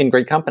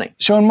great company.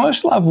 So in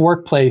most loved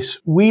workplace,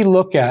 we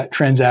look at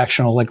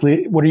transactional, like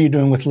what are you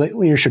doing with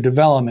leadership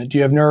development? Do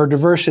you have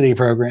neurodiversity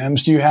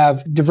programs? Do you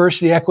have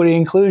diversity, equity,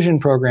 inclusion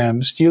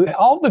programs? Do you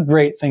all the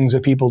great things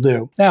that people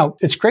do? Now,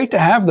 it's great to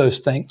have those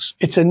things.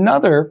 It's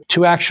another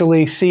to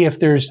actually see if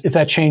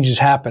that change is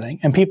happening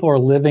and people are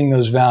living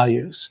those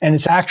values. And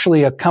it's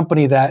actually a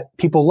company that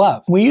people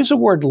love. We use the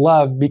word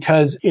love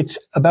because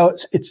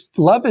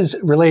love is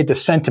related to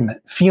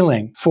sentiment,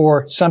 feeling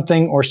for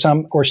something or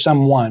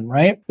someone,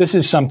 right? This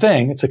is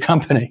something, it's a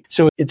company.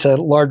 So it's a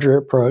larger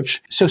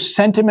approach. So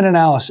sentiment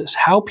analysis,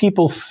 how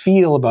people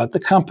feel about the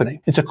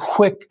company. It's a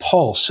quick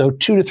pulse. So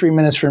 2 to 3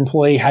 minutes for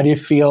employee. How do you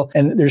feel?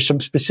 And there's some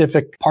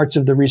specific parts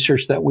of the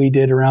research that we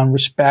did around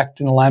respect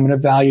and alignment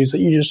of values that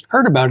you just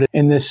heard about it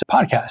in this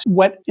podcast.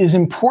 What is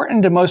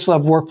important to most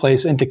loved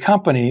workplace and to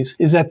companies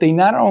is that they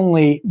not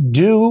only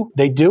do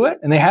They do it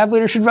and they have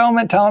leadership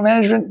development, talent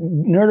management,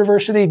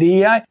 neurodiversity,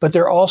 DEI, but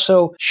they're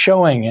also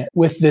showing it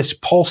with this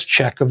pulse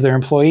check of their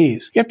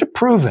employees. You have to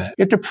prove it.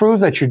 You have to prove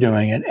that you're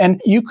doing it.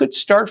 And you could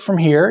start from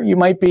here. You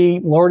might be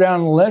lower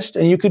down the list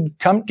and you could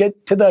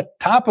get to the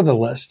top of the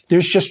list.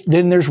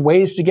 There's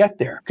ways to get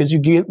there because you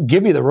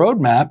give you the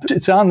roadmap.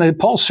 It's on the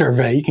pulse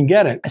survey. You can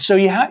get it. So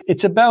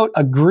it's about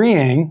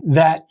agreeing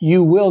that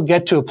you will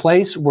get to a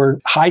place where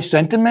high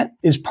sentiment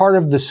is part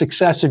of the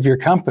success of your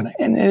company.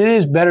 And it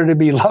is better to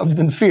be loved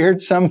than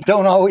feared. Some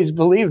don't always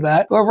believe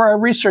that. However, our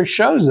research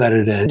shows that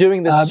it is.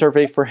 Doing this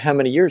survey for how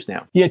many years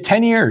now? Yeah,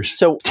 10 years.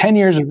 So 10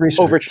 years of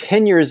research. Over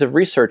 10 years of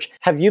research,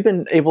 have you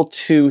been able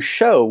to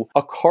show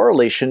a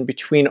correlation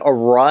between a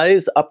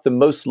rise up the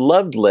most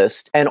loved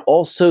list and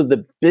also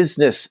the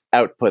business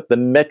output, the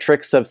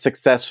metrics of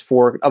success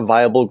for a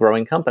viable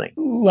growing company?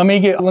 Let me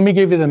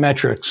give you the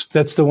metrics.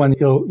 That's the one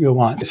you'll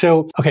want.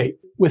 So, okay.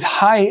 With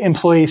high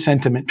employee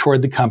sentiment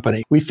toward the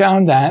company, we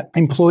found that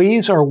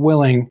employees are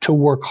willing to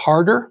work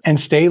harder and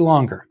stay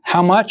longer.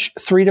 How much?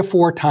 3 to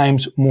 4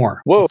 times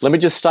more. Whoa, let me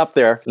just stop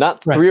there.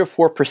 Not 3 or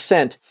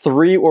 4%,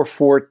 3 or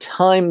 4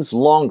 times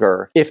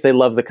longer if they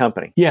love the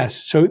company.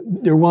 Yes. So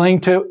they're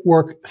willing to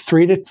work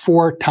 3 to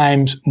 4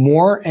 times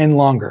more and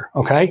longer.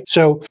 Okay.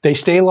 So they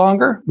stay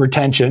longer,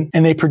 retention,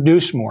 and they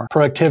produce more,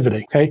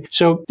 productivity. Okay.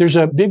 So there's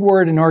a big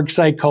word in org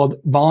psych called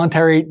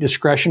voluntary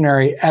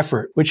discretionary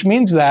effort, which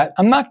means that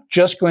I'm not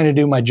just going to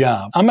do my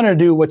job. I'm going to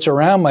do what's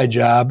around my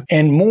job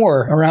and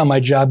more around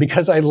my job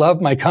because I love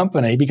my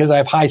company, because I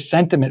have high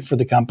sentiment for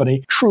the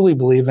company, truly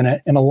believe in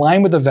it, and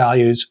align with the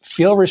values,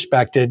 feel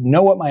respected,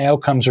 know what my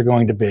outcomes are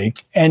going to be.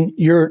 And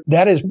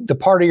that is the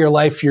part of your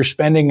life you're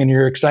spending and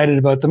you're excited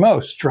about the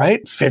most,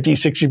 right? 50,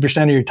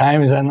 60% of your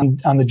time is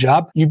on the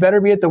job. You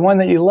better be at the one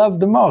that you love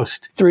the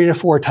most. 3 to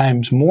 4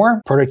 times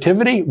more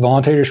productivity,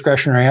 voluntary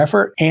discretionary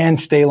effort, and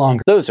stay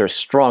longer. Those are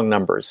strong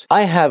numbers.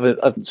 I have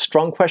a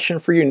strong question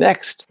for you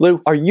next.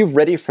 Lou, are you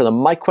ready for the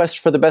My Quest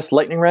for the Best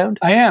lightning round?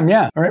 I am,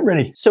 yeah. All right,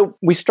 ready. So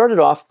we started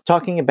off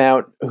talking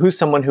about who's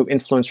someone who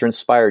influenced or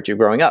inspired you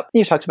growing up.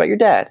 You talked about your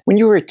dad. When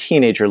you were a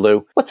teenager,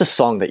 Lou, what's a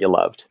song that you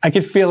loved? I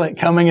Could Feel It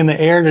Coming in the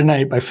Air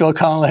Tonight by Phil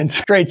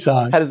Collins. Great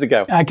song. How does it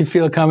go? I could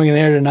feel it coming in the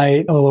air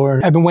tonight. Oh,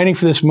 Lord. I've been waiting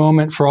for this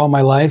moment for all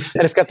my life.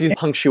 And it's got these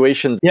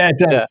punctuations. Yeah, it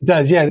does. Yeah. It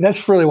does. Yeah,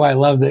 that's really why I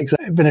loved it, because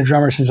I've been a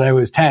drummer since I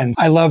was 10.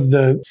 I love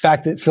the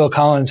fact that Phil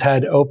Collins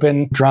had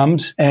open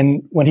drums.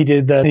 And when he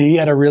did that, he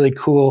had a really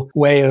cool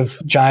way of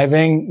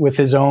jiving with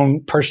his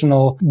own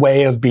personal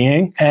way of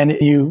being. And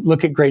you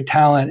look at great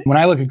talent. When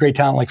I look at great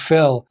talent like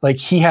Phil, like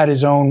he had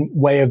his own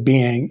way of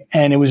being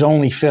and it was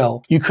only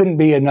Phil. You couldn't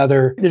be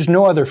there's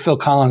no other Phil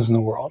Collins in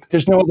the world.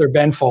 There's no other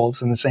Ben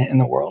Folds in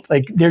the world.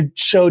 Like they're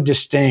so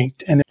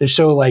distinct and they're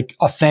so like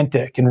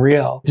authentic and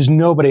real. There's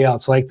nobody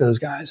else like those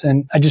guys.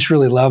 And I just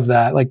really love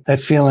that, like that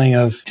feeling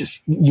of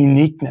just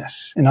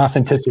uniqueness and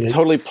authenticity.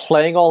 Totally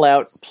playing all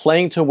out,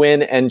 playing to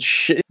win. And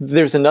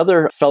there's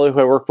another fellow who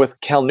I work with,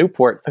 Cal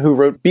Newport, who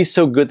wrote, "Be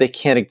so good they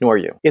can't ignore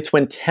you." It's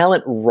when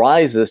talent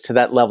rises to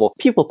that level,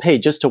 people pay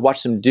just to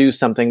watch them do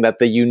something that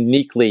they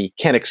uniquely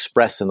can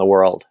express in the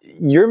world.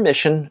 Your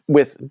mission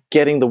with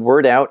getting the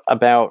word out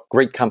about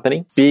great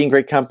company, being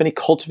great company,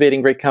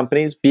 cultivating great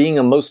companies, being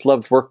a most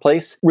loved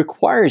workplace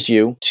requires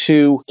you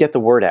to get the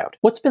word out.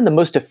 What's been the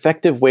most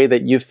effective way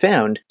that you've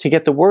found to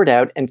get the word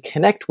out and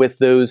connect with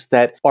those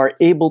that are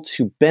able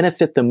to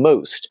benefit the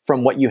most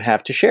from what you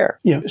have to share?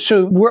 Yeah,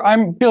 so I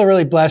feel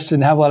really blessed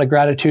and have a lot of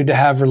gratitude to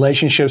have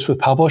relationships with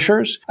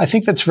publishers. I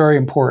think that's very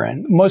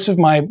important. Most of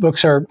my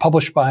books are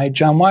published by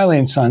John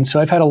Wiley & Sons, so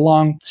I've had a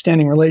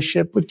long-standing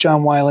relationship with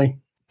John Wiley.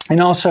 And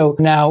also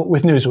now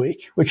with Newsweek,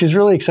 which is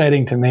really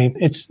exciting to me.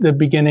 It's the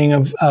beginning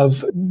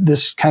of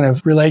this kind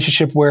of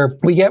relationship where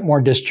we get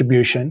more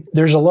distribution.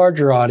 There's a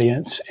larger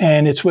audience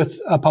and it's with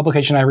a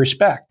publication I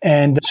respect.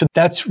 And so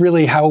that's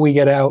really how we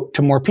get out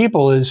to more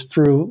people, is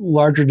through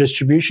larger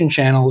distribution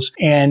channels.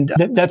 And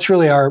that's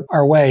really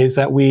our way, is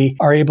that we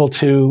are able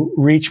to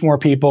reach more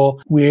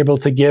people. We're able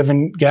to give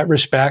and get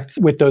respect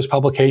with those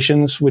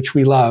publications, which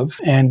we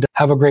love and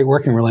have a great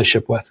working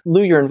relationship with.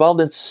 Lou, you're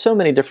involved in so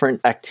many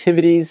different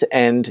activities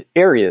and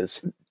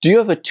areas. Do you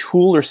have a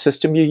tool or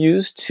system you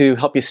use to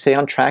help you stay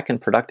on track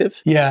and productive?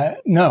 Yeah,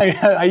 no.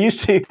 I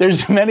used to.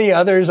 There's many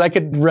others. I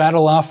could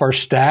rattle off our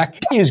stack.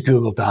 I use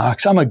Google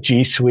Docs. I'm a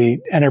G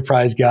Suite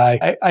enterprise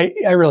guy.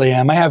 I really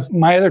am. I have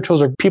my other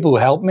tools are people who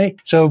help me.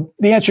 So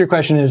the answer to your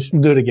question is,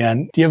 do it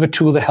again. Do you have a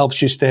tool that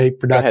helps you stay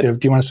productive?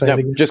 Do you want to say it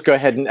again? Just go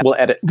ahead and we'll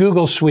edit.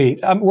 Google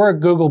Suite. We're a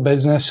Google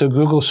business, so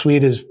Google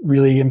Suite is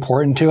really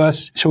important to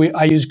us. So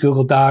I use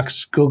Google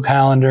Docs, Google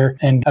Calendar,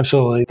 and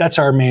absolutely, that's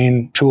our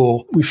main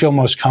tool. We feel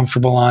most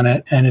comfortable on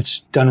it, and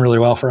it's done really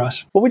well for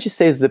us. What would you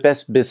say is the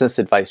best business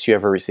advice you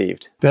ever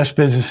received? Best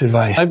business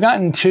advice. I've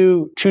gotten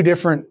two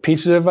different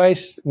pieces of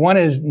advice. One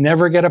is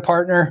never get a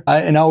partner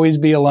and always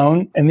be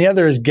alone. And the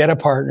other is get a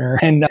partner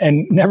and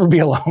never be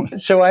alone.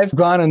 So I've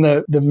gone in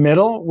the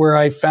middle where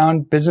I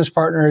found business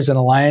partners and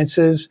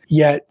alliances,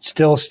 yet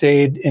still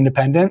stayed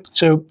independent.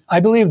 So I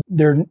believe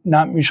they're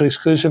not mutually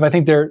exclusive. I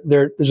think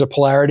there's a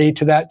polarity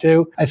to that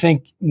too. I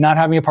think not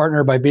having a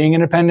partner by being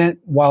independent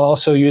while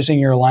also using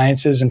your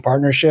alliances and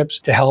partnerships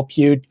to help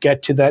you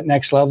get to that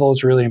next level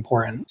is really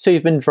important. So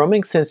you've been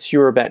drumming since you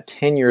were about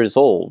 10 years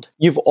old.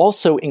 You've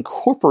also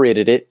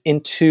incorporated it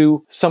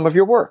into some of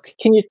your work.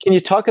 Can you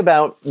talk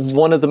about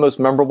one of the most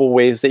memorable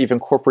ways that you've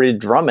incorporated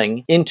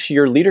drumming into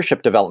your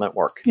leadership development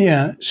work?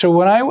 Yeah. So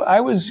when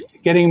I was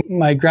getting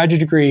my graduate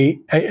degree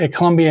at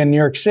Columbia in New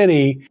York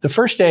City, the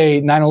first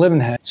day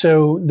 9/11 hit.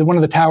 So one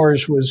of the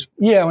towers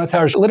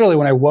literally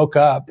when I woke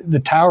up, the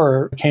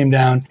tower came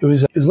down. It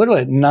was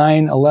literally at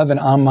 9/11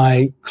 on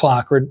my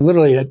clock, or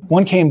literally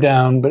one came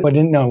down, but I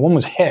didn't know one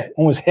was hit.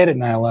 One was hit at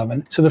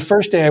 9/11. So the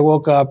first day I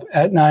woke up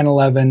at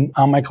 9/11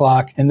 on my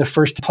clock and the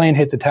first plane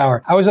hit the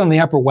tower. I was on the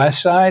Upper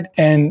West Side,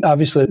 and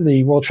obviously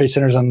the World Trade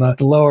Center is on the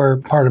lower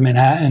part of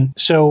Manhattan.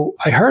 So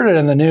I heard it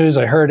in the news,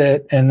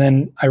 and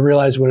then I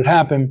realized what had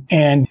happened.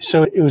 And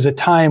so it was a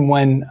time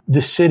when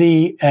the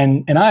city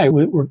and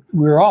we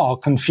were all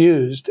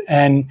confused,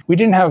 and we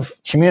didn't have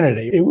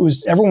community.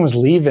 Everyone was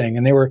leaving,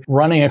 and they were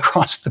running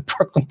across the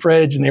Brooklyn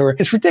Bridge, and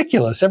it's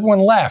ridiculous. Everyone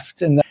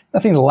left, and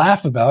nothing to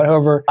laugh about.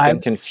 However, I'm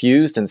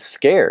confused and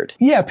scared.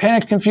 Yeah,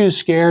 panicked, confused,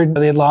 scared.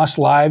 They had lost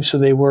lives,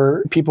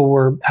 so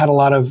people had a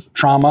lot of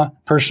trauma,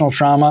 personal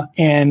trauma,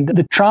 and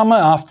the trauma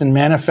often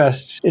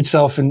manifests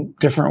itself in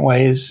different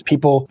ways.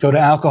 People go to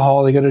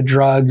alcohol, they go to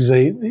drugs,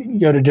 they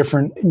go to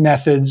different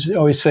methods. I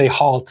always say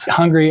HALT: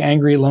 hungry,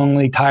 angry,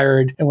 lonely,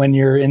 tired. And when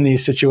you're in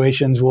these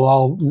situations, will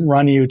all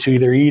run you to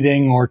either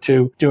eating or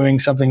to doing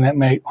something that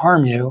may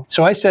harm you.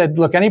 So I said,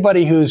 look,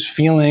 anybody who's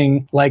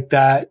feeling like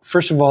that,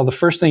 first of all, the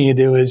first thing you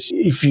do is,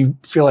 if you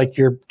feel like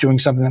you're doing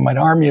something that might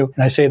harm you,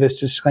 and I say this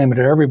disclaimer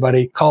to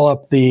everybody, call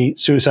up the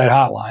suicide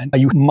hotline.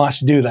 You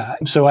must do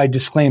that. So I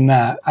disclaim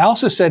that. I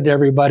also said to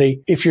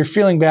everybody, if you're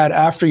feeling bad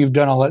after you've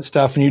done all that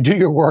stuff and you do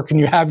your work and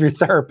you have your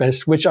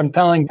therapist, which I'm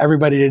telling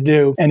everybody to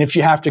do, and if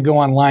you have to go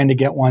online to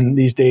get one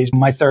these days,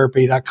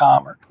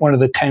 mytherapy.com or one of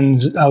the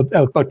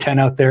about 10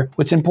 out there,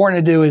 what's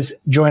important to do is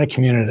join a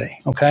community.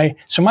 Okay.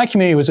 So my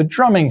community was a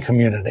drumming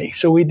community.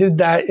 So we did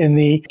that in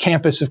the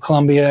campus of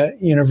Columbia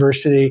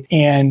University,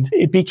 and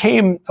it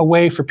became a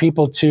way for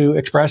people to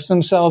express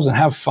themselves and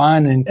have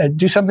fun and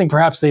do something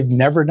perhaps they've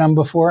never done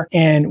before.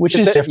 And which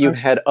is if you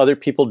had other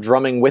people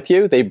drumming with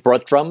you, they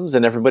brought drums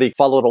and everybody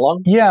followed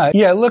along. Yeah.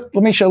 Look,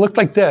 let me show. It looked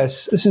like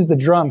this. This is the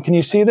drum. Can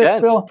you see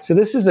this, Bill? So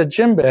this is a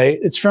djembe.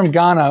 It's from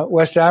Ghana,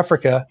 West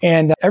Africa,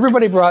 and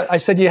everybody I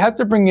said, you have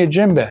to bring your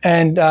djembe,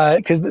 and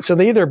so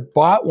they either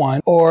bought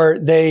one or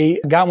they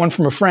got one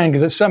from a friend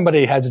because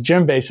somebody has a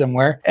djembe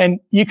somewhere, and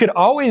you could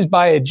always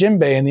buy a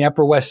djembe in the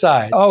Upper West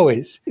Side.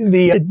 Always.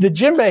 The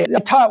djembe, I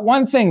taught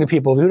one thing to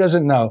people who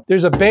doesn't know.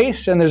 There's a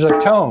bass and there's a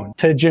tone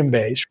to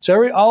djembes.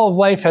 So all of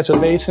life has a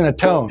bass and a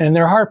tone, and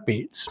they're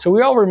heartbeats. So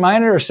we all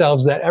reminded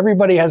ourselves that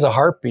everybody has a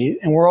heartbeat,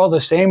 and we're all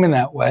the same in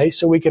that way,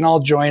 so we can all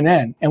join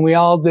in. And we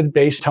all did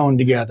bass tone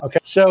together. Okay.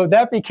 So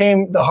that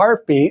became the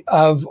heartbeat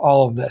of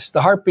all of this.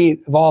 The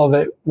heartbeat of all of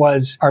it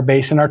was our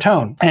bass and our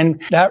tone.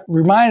 And that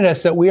reminded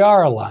us that we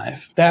are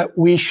alive, that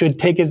we should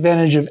take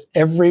advantage of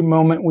every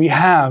moment we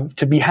have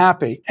to be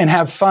happy and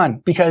have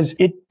fun, because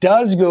it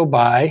does go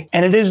by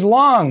and it is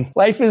long.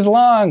 Life is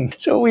long.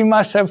 So we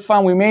must have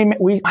fun.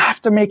 We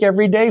have to make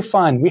every day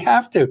fun. We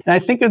have to. And I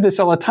think of this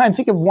all the time.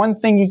 Think of one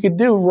thing you could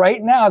do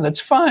right now that's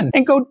fun,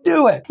 and go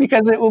do it,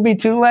 because it will be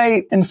too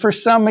late. And for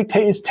some,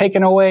 it's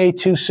taken away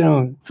too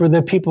soon. For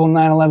the people in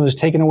 9/11, it was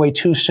taken away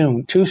too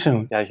soon.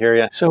 Yeah, I hear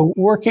you. So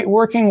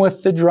working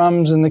with the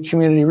drums and the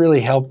community really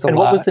helped a lot. And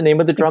what was the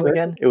name of the drum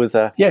again? It was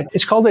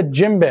it's called a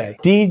djembe.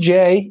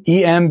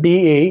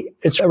 DJEMBE.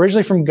 It's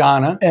originally from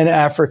Ghana and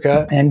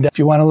Africa. And if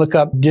you want to look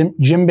up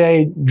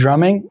djembe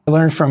drumming, I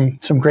learned from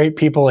some great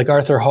people like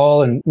Arthur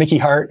Hall and Mickey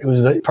Hart, who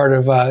was part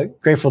of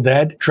Grateful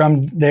Dead,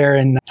 drummed there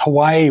in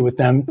Hawaii with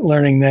them,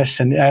 learning this,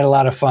 and I had a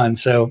lot of fun.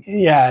 So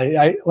yeah,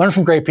 I learned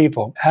from great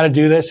people how to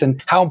do this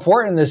and how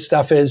important this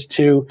stuff is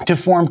to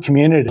form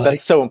community.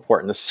 That's so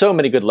important. There's so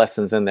many good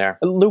lessons in there.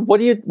 Lou,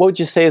 what would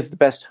you say is the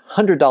best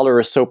 $100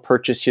 or so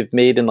purchase you've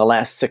made in the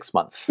last 6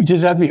 months? It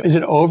just have to be, is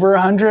it over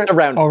 100?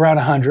 Around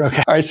 100.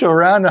 Okay. All right. So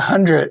around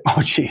 100.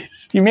 Oh,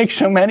 geez. You make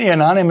so many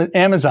on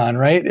Amazon,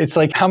 right? It's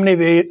like, how many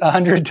they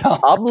 $100?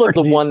 I'll look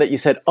the one that you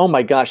said, oh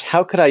my gosh,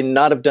 how could I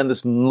not have done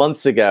this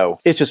months ago?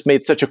 It's just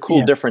made such a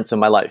cool difference in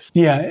my life.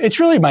 Yeah. It's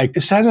really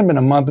this hasn't been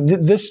a month,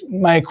 but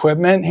my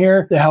equipment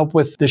here to help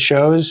with the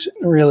shows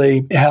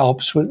really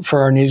helps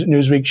for our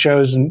Newsweek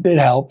shows, and it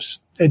helps.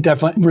 It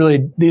definitely,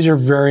 really, these are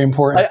very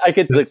important. I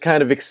get the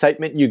kind of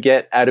excitement you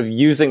get out of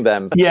using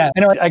them. Yeah, I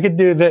know. I could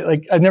do that.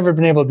 Like, I've never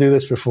been able to do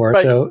this before,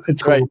 so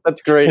it's cool. Right.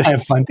 That's great. I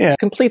have fun. Yeah.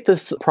 Complete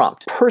this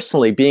prompt.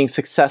 Personally being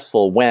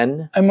successful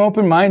when? I'm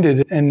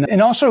open-minded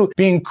and also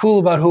being cool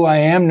about who I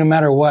am no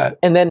matter what.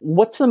 And then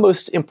what's the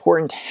most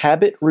important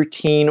habit,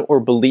 routine, or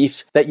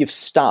belief that you've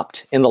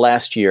stopped in the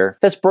last year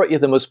that's brought you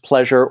the most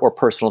pleasure or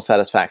personal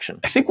satisfaction?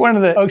 I think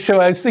so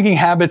I was thinking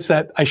habits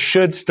that I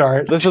should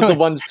start. This is the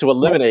ones to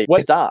eliminate.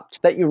 What stopped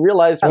that you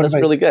realized that's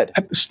really good?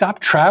 I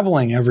stopped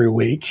traveling every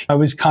week. I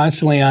was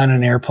constantly on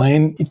an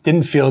airplane. It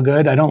didn't feel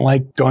good. I don't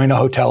like going to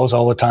hotels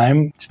all the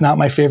time. It's not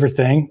my favorite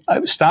thing.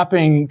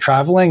 Stopping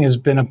traveling has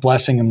been a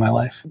blessing in my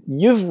life.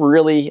 You've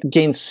really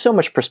gained so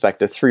much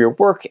perspective through your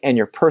work and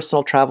your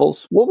personal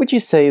travels. What would you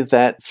say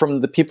that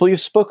from the people you've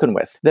spoken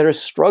with that are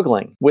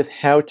struggling with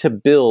how to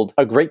build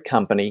a great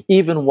company,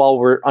 even while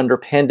we're under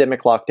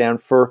pandemic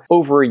lockdown for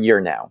over a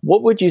year now,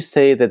 what would you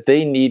say that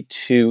they need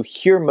to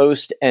hear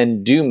most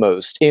and do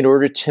most in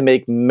order to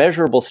make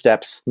measurable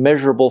steps,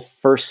 measurable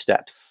first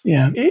steps?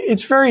 Yeah,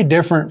 it's very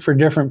different for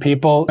different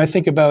people. I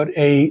think about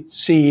a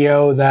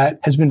CEO that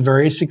has been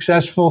very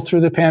successful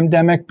through the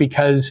pandemic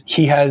because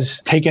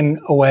he's taken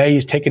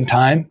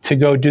time to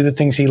go do the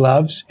things he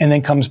loves and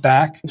then comes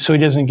back so he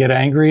doesn't get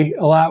angry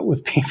a lot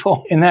with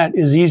people. And that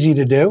is easy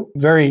to do,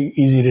 very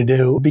easy to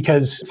do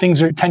because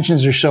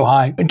tensions are so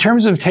high. In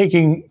terms of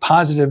taking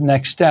positive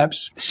next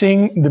steps,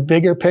 seeing the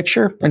bigger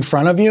picture in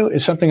front of you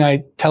is something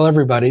I tell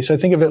everybody. So I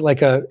think of it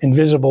like an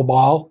invisible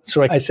ball.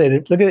 So I say,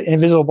 look at the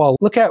invisible ball.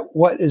 Look at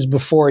what is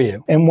before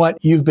you and what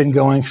you've been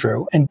going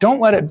through. And don't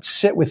let it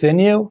sit within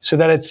you so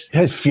that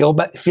it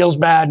feels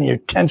bad and you're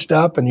tensed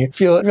up and you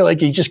feel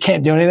like you just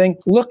can't do anything.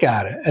 Look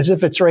at it as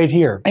if it's right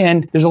here.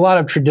 And there's a lot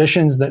of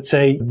traditions that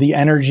say the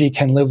energy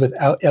can live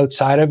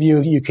outside of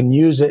you. You can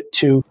use it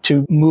to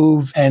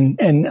move and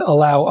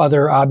allow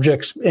other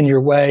objects in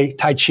your way.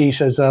 Tai Chi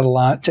says that a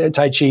lot.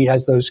 Tai Chi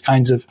has those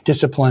kinds of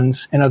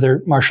disciplines and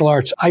other martial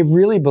arts. I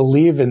really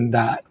believe in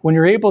that. When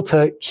you're able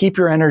to keep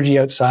your energy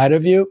outside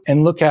of you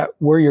and look at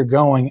where you're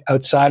going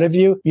outside of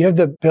you, you have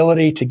the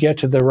ability to get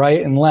to the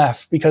right and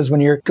left because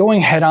when you're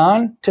going head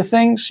on to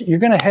things, you're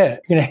going to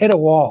hit a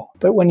wall.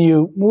 But when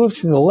you move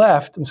to the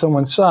left on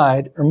someone's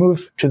side or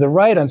move to the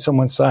right on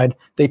someone's side,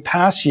 they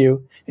pass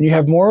you and you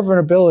have more of an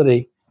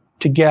ability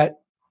to get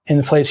in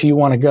the place you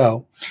want to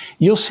go.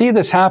 You'll see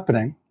this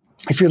happening.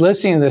 If you're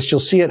listening to this, you'll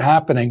see it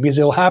happening because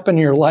it'll happen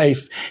in your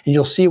life and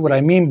you'll see what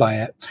I mean by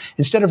it.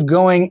 Instead of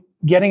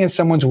getting in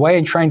someone's way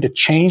and trying to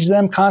change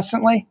them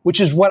constantly, which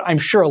is what I'm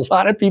sure a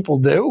lot of people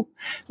do,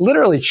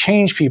 literally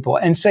change people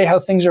and say how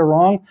things are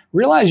wrong,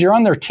 realize you're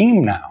on their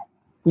team now.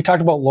 We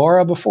talked about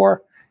Laura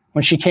before.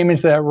 When she came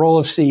into that role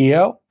of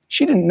CEO,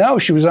 she didn't know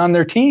she was on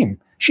their team.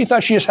 She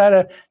thought she just had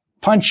to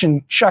punch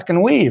and chuck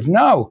and weave.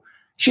 No,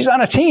 she's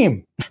on a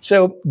team.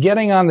 So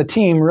getting on the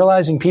team,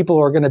 realizing people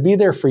are going to be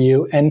there for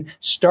you and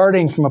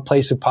starting from a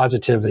place of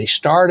positivity,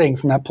 starting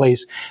from that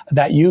place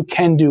that you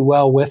can do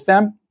well with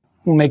them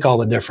will make all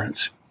the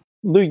difference.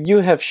 Lou, you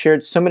have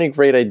shared so many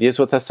great ideas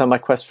with us on My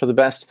Quest for the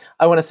Best.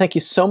 I want to thank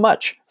you so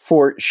much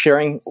for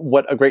sharing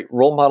what a great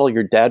role model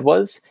your dad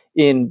was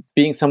in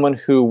being someone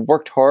who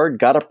worked hard,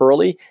 got up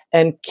early,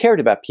 and cared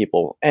about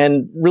people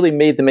and really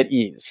made them at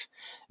ease.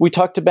 We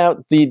talked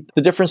about the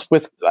difference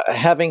with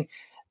having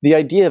the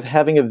idea of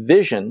having a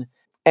vision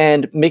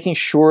and making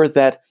sure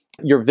that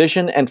your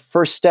vision and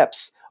first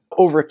steps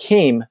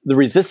overcame the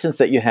resistance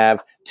that you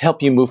have to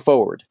help you move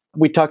forward.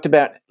 We talked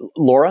about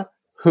Laura,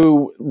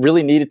 who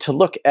really needed to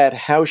look at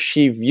how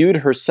she viewed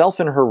herself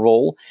in her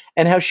role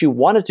and how she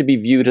wanted to be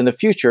viewed in the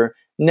future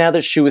now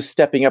that she was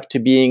stepping up to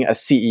being a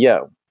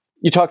CEO.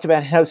 You talked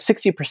about how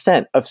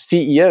 60% of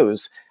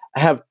CEOs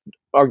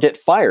get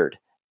fired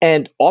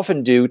and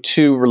often due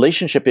to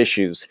relationship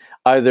issues,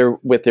 either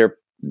with their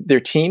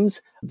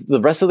teams,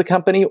 the rest of the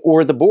company,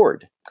 or the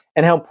board,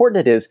 and how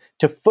important it is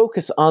to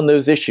focus on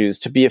those issues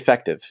to be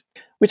effective.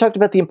 We talked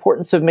about the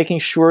importance of making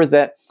sure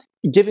that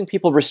giving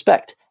people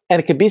respect,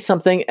 and it could be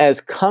something as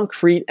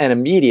concrete and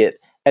immediate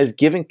as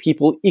giving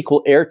people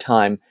equal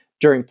airtime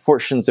during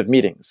portions of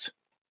meetings.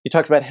 You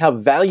talked about how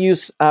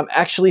values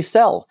actually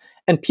sell,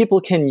 and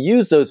people can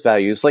use those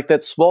values, like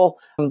that small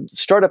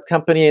startup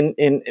company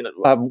in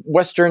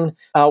Western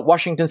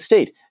Washington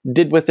State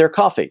did with their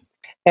coffee.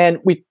 And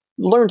we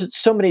learned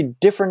so many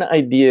different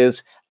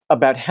ideas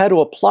about how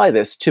to apply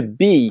this to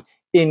be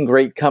in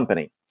great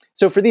company.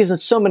 So for these and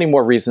so many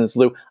more reasons,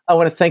 Lou, I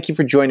want to thank you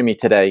for joining me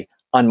today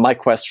on My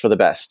Quest for the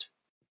Best.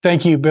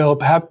 Thank you, Bill.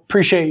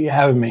 Appreciate you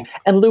having me.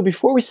 And Lou,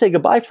 before we say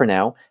goodbye for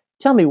now,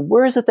 tell me,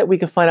 where is it that we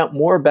can find out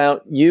more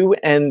about you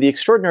and the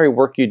extraordinary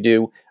work you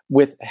do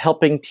with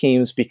helping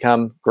teams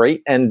become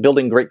great and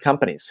building great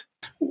companies?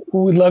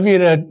 We'd love you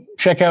to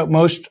check out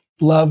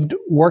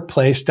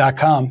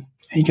mostlovedworkplace.com.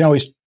 You can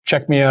always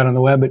check me out on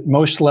the web at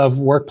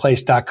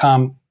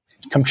mostlovedworkplace.com.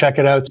 Come check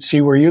it out, see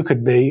where you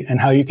could be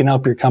and how you can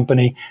help your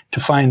company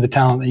to find the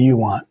talent that you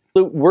want.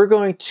 We're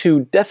going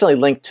to definitely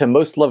link to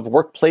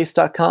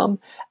mostlovedworkplace.com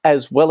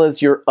as well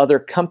as your other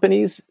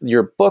companies,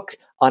 your book,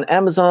 on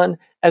Amazon,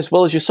 as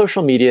well as your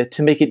social media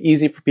to make it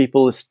easy for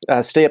people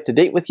to stay up to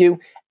date with you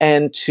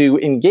and to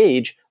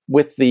engage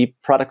with the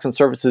products and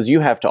services you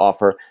have to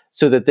offer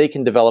so that they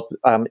can develop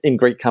in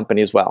great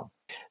company as well.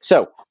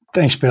 So,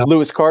 thanks, Bill.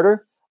 Lewis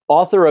Carter,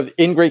 author of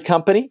In Great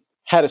Company,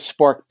 How to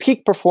Spark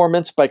Peak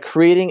Performance by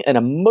Creating an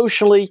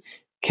Emotionally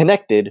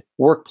Connected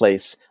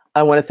Workplace.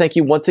 I want to thank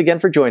you once again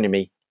for joining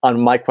me on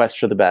my quest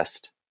for the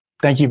best.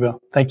 Thank you, Bill.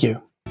 Thank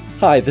you.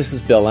 Hi, this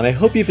is Bill, and I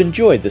hope you've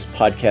enjoyed this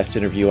podcast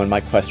interview on my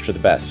quest for the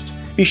best.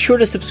 Be sure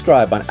to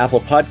subscribe on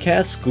Apple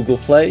Podcasts, Google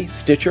Play,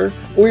 Stitcher,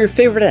 or your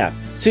favorite app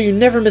so you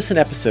never miss an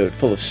episode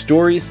full of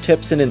stories,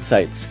 tips, and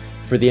insights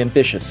for the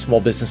ambitious small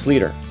business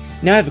leader.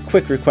 Now I have a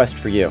quick request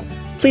for you.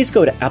 Please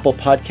go to Apple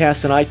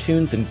Podcasts and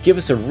iTunes and give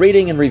us a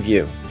rating and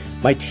review.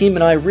 My team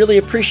and I really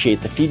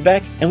appreciate the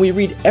feedback, and we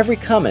read every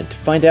comment to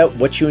find out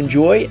what you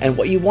enjoy and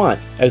what you want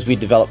as we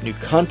develop new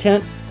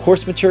content,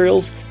 course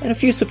materials, and a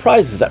few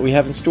surprises that we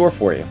have in store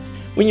for you.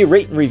 When you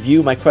rate and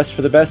review My Quest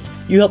for the Best,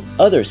 you help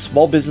other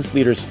small business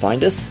leaders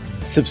find us,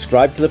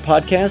 subscribe to the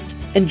podcast,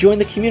 and join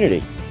the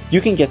community. You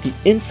can get the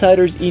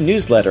Insiders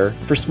e-newsletter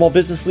for small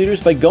business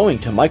leaders by going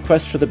to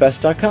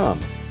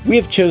myquestforthebest.com. We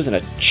have chosen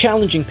a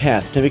challenging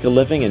path to make a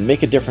living and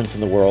make a difference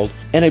in the world,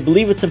 and I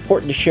believe it's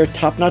important to share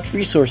top-notch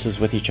resources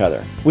with each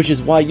other, which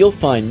is why you'll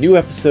find new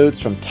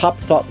episodes from top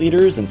thought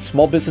leaders and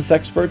small business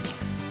experts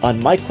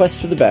on My Quest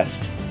for the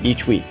Best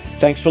each week.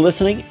 Thanks for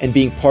listening and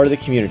being part of the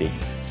community.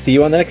 See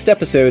you on the next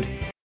episode.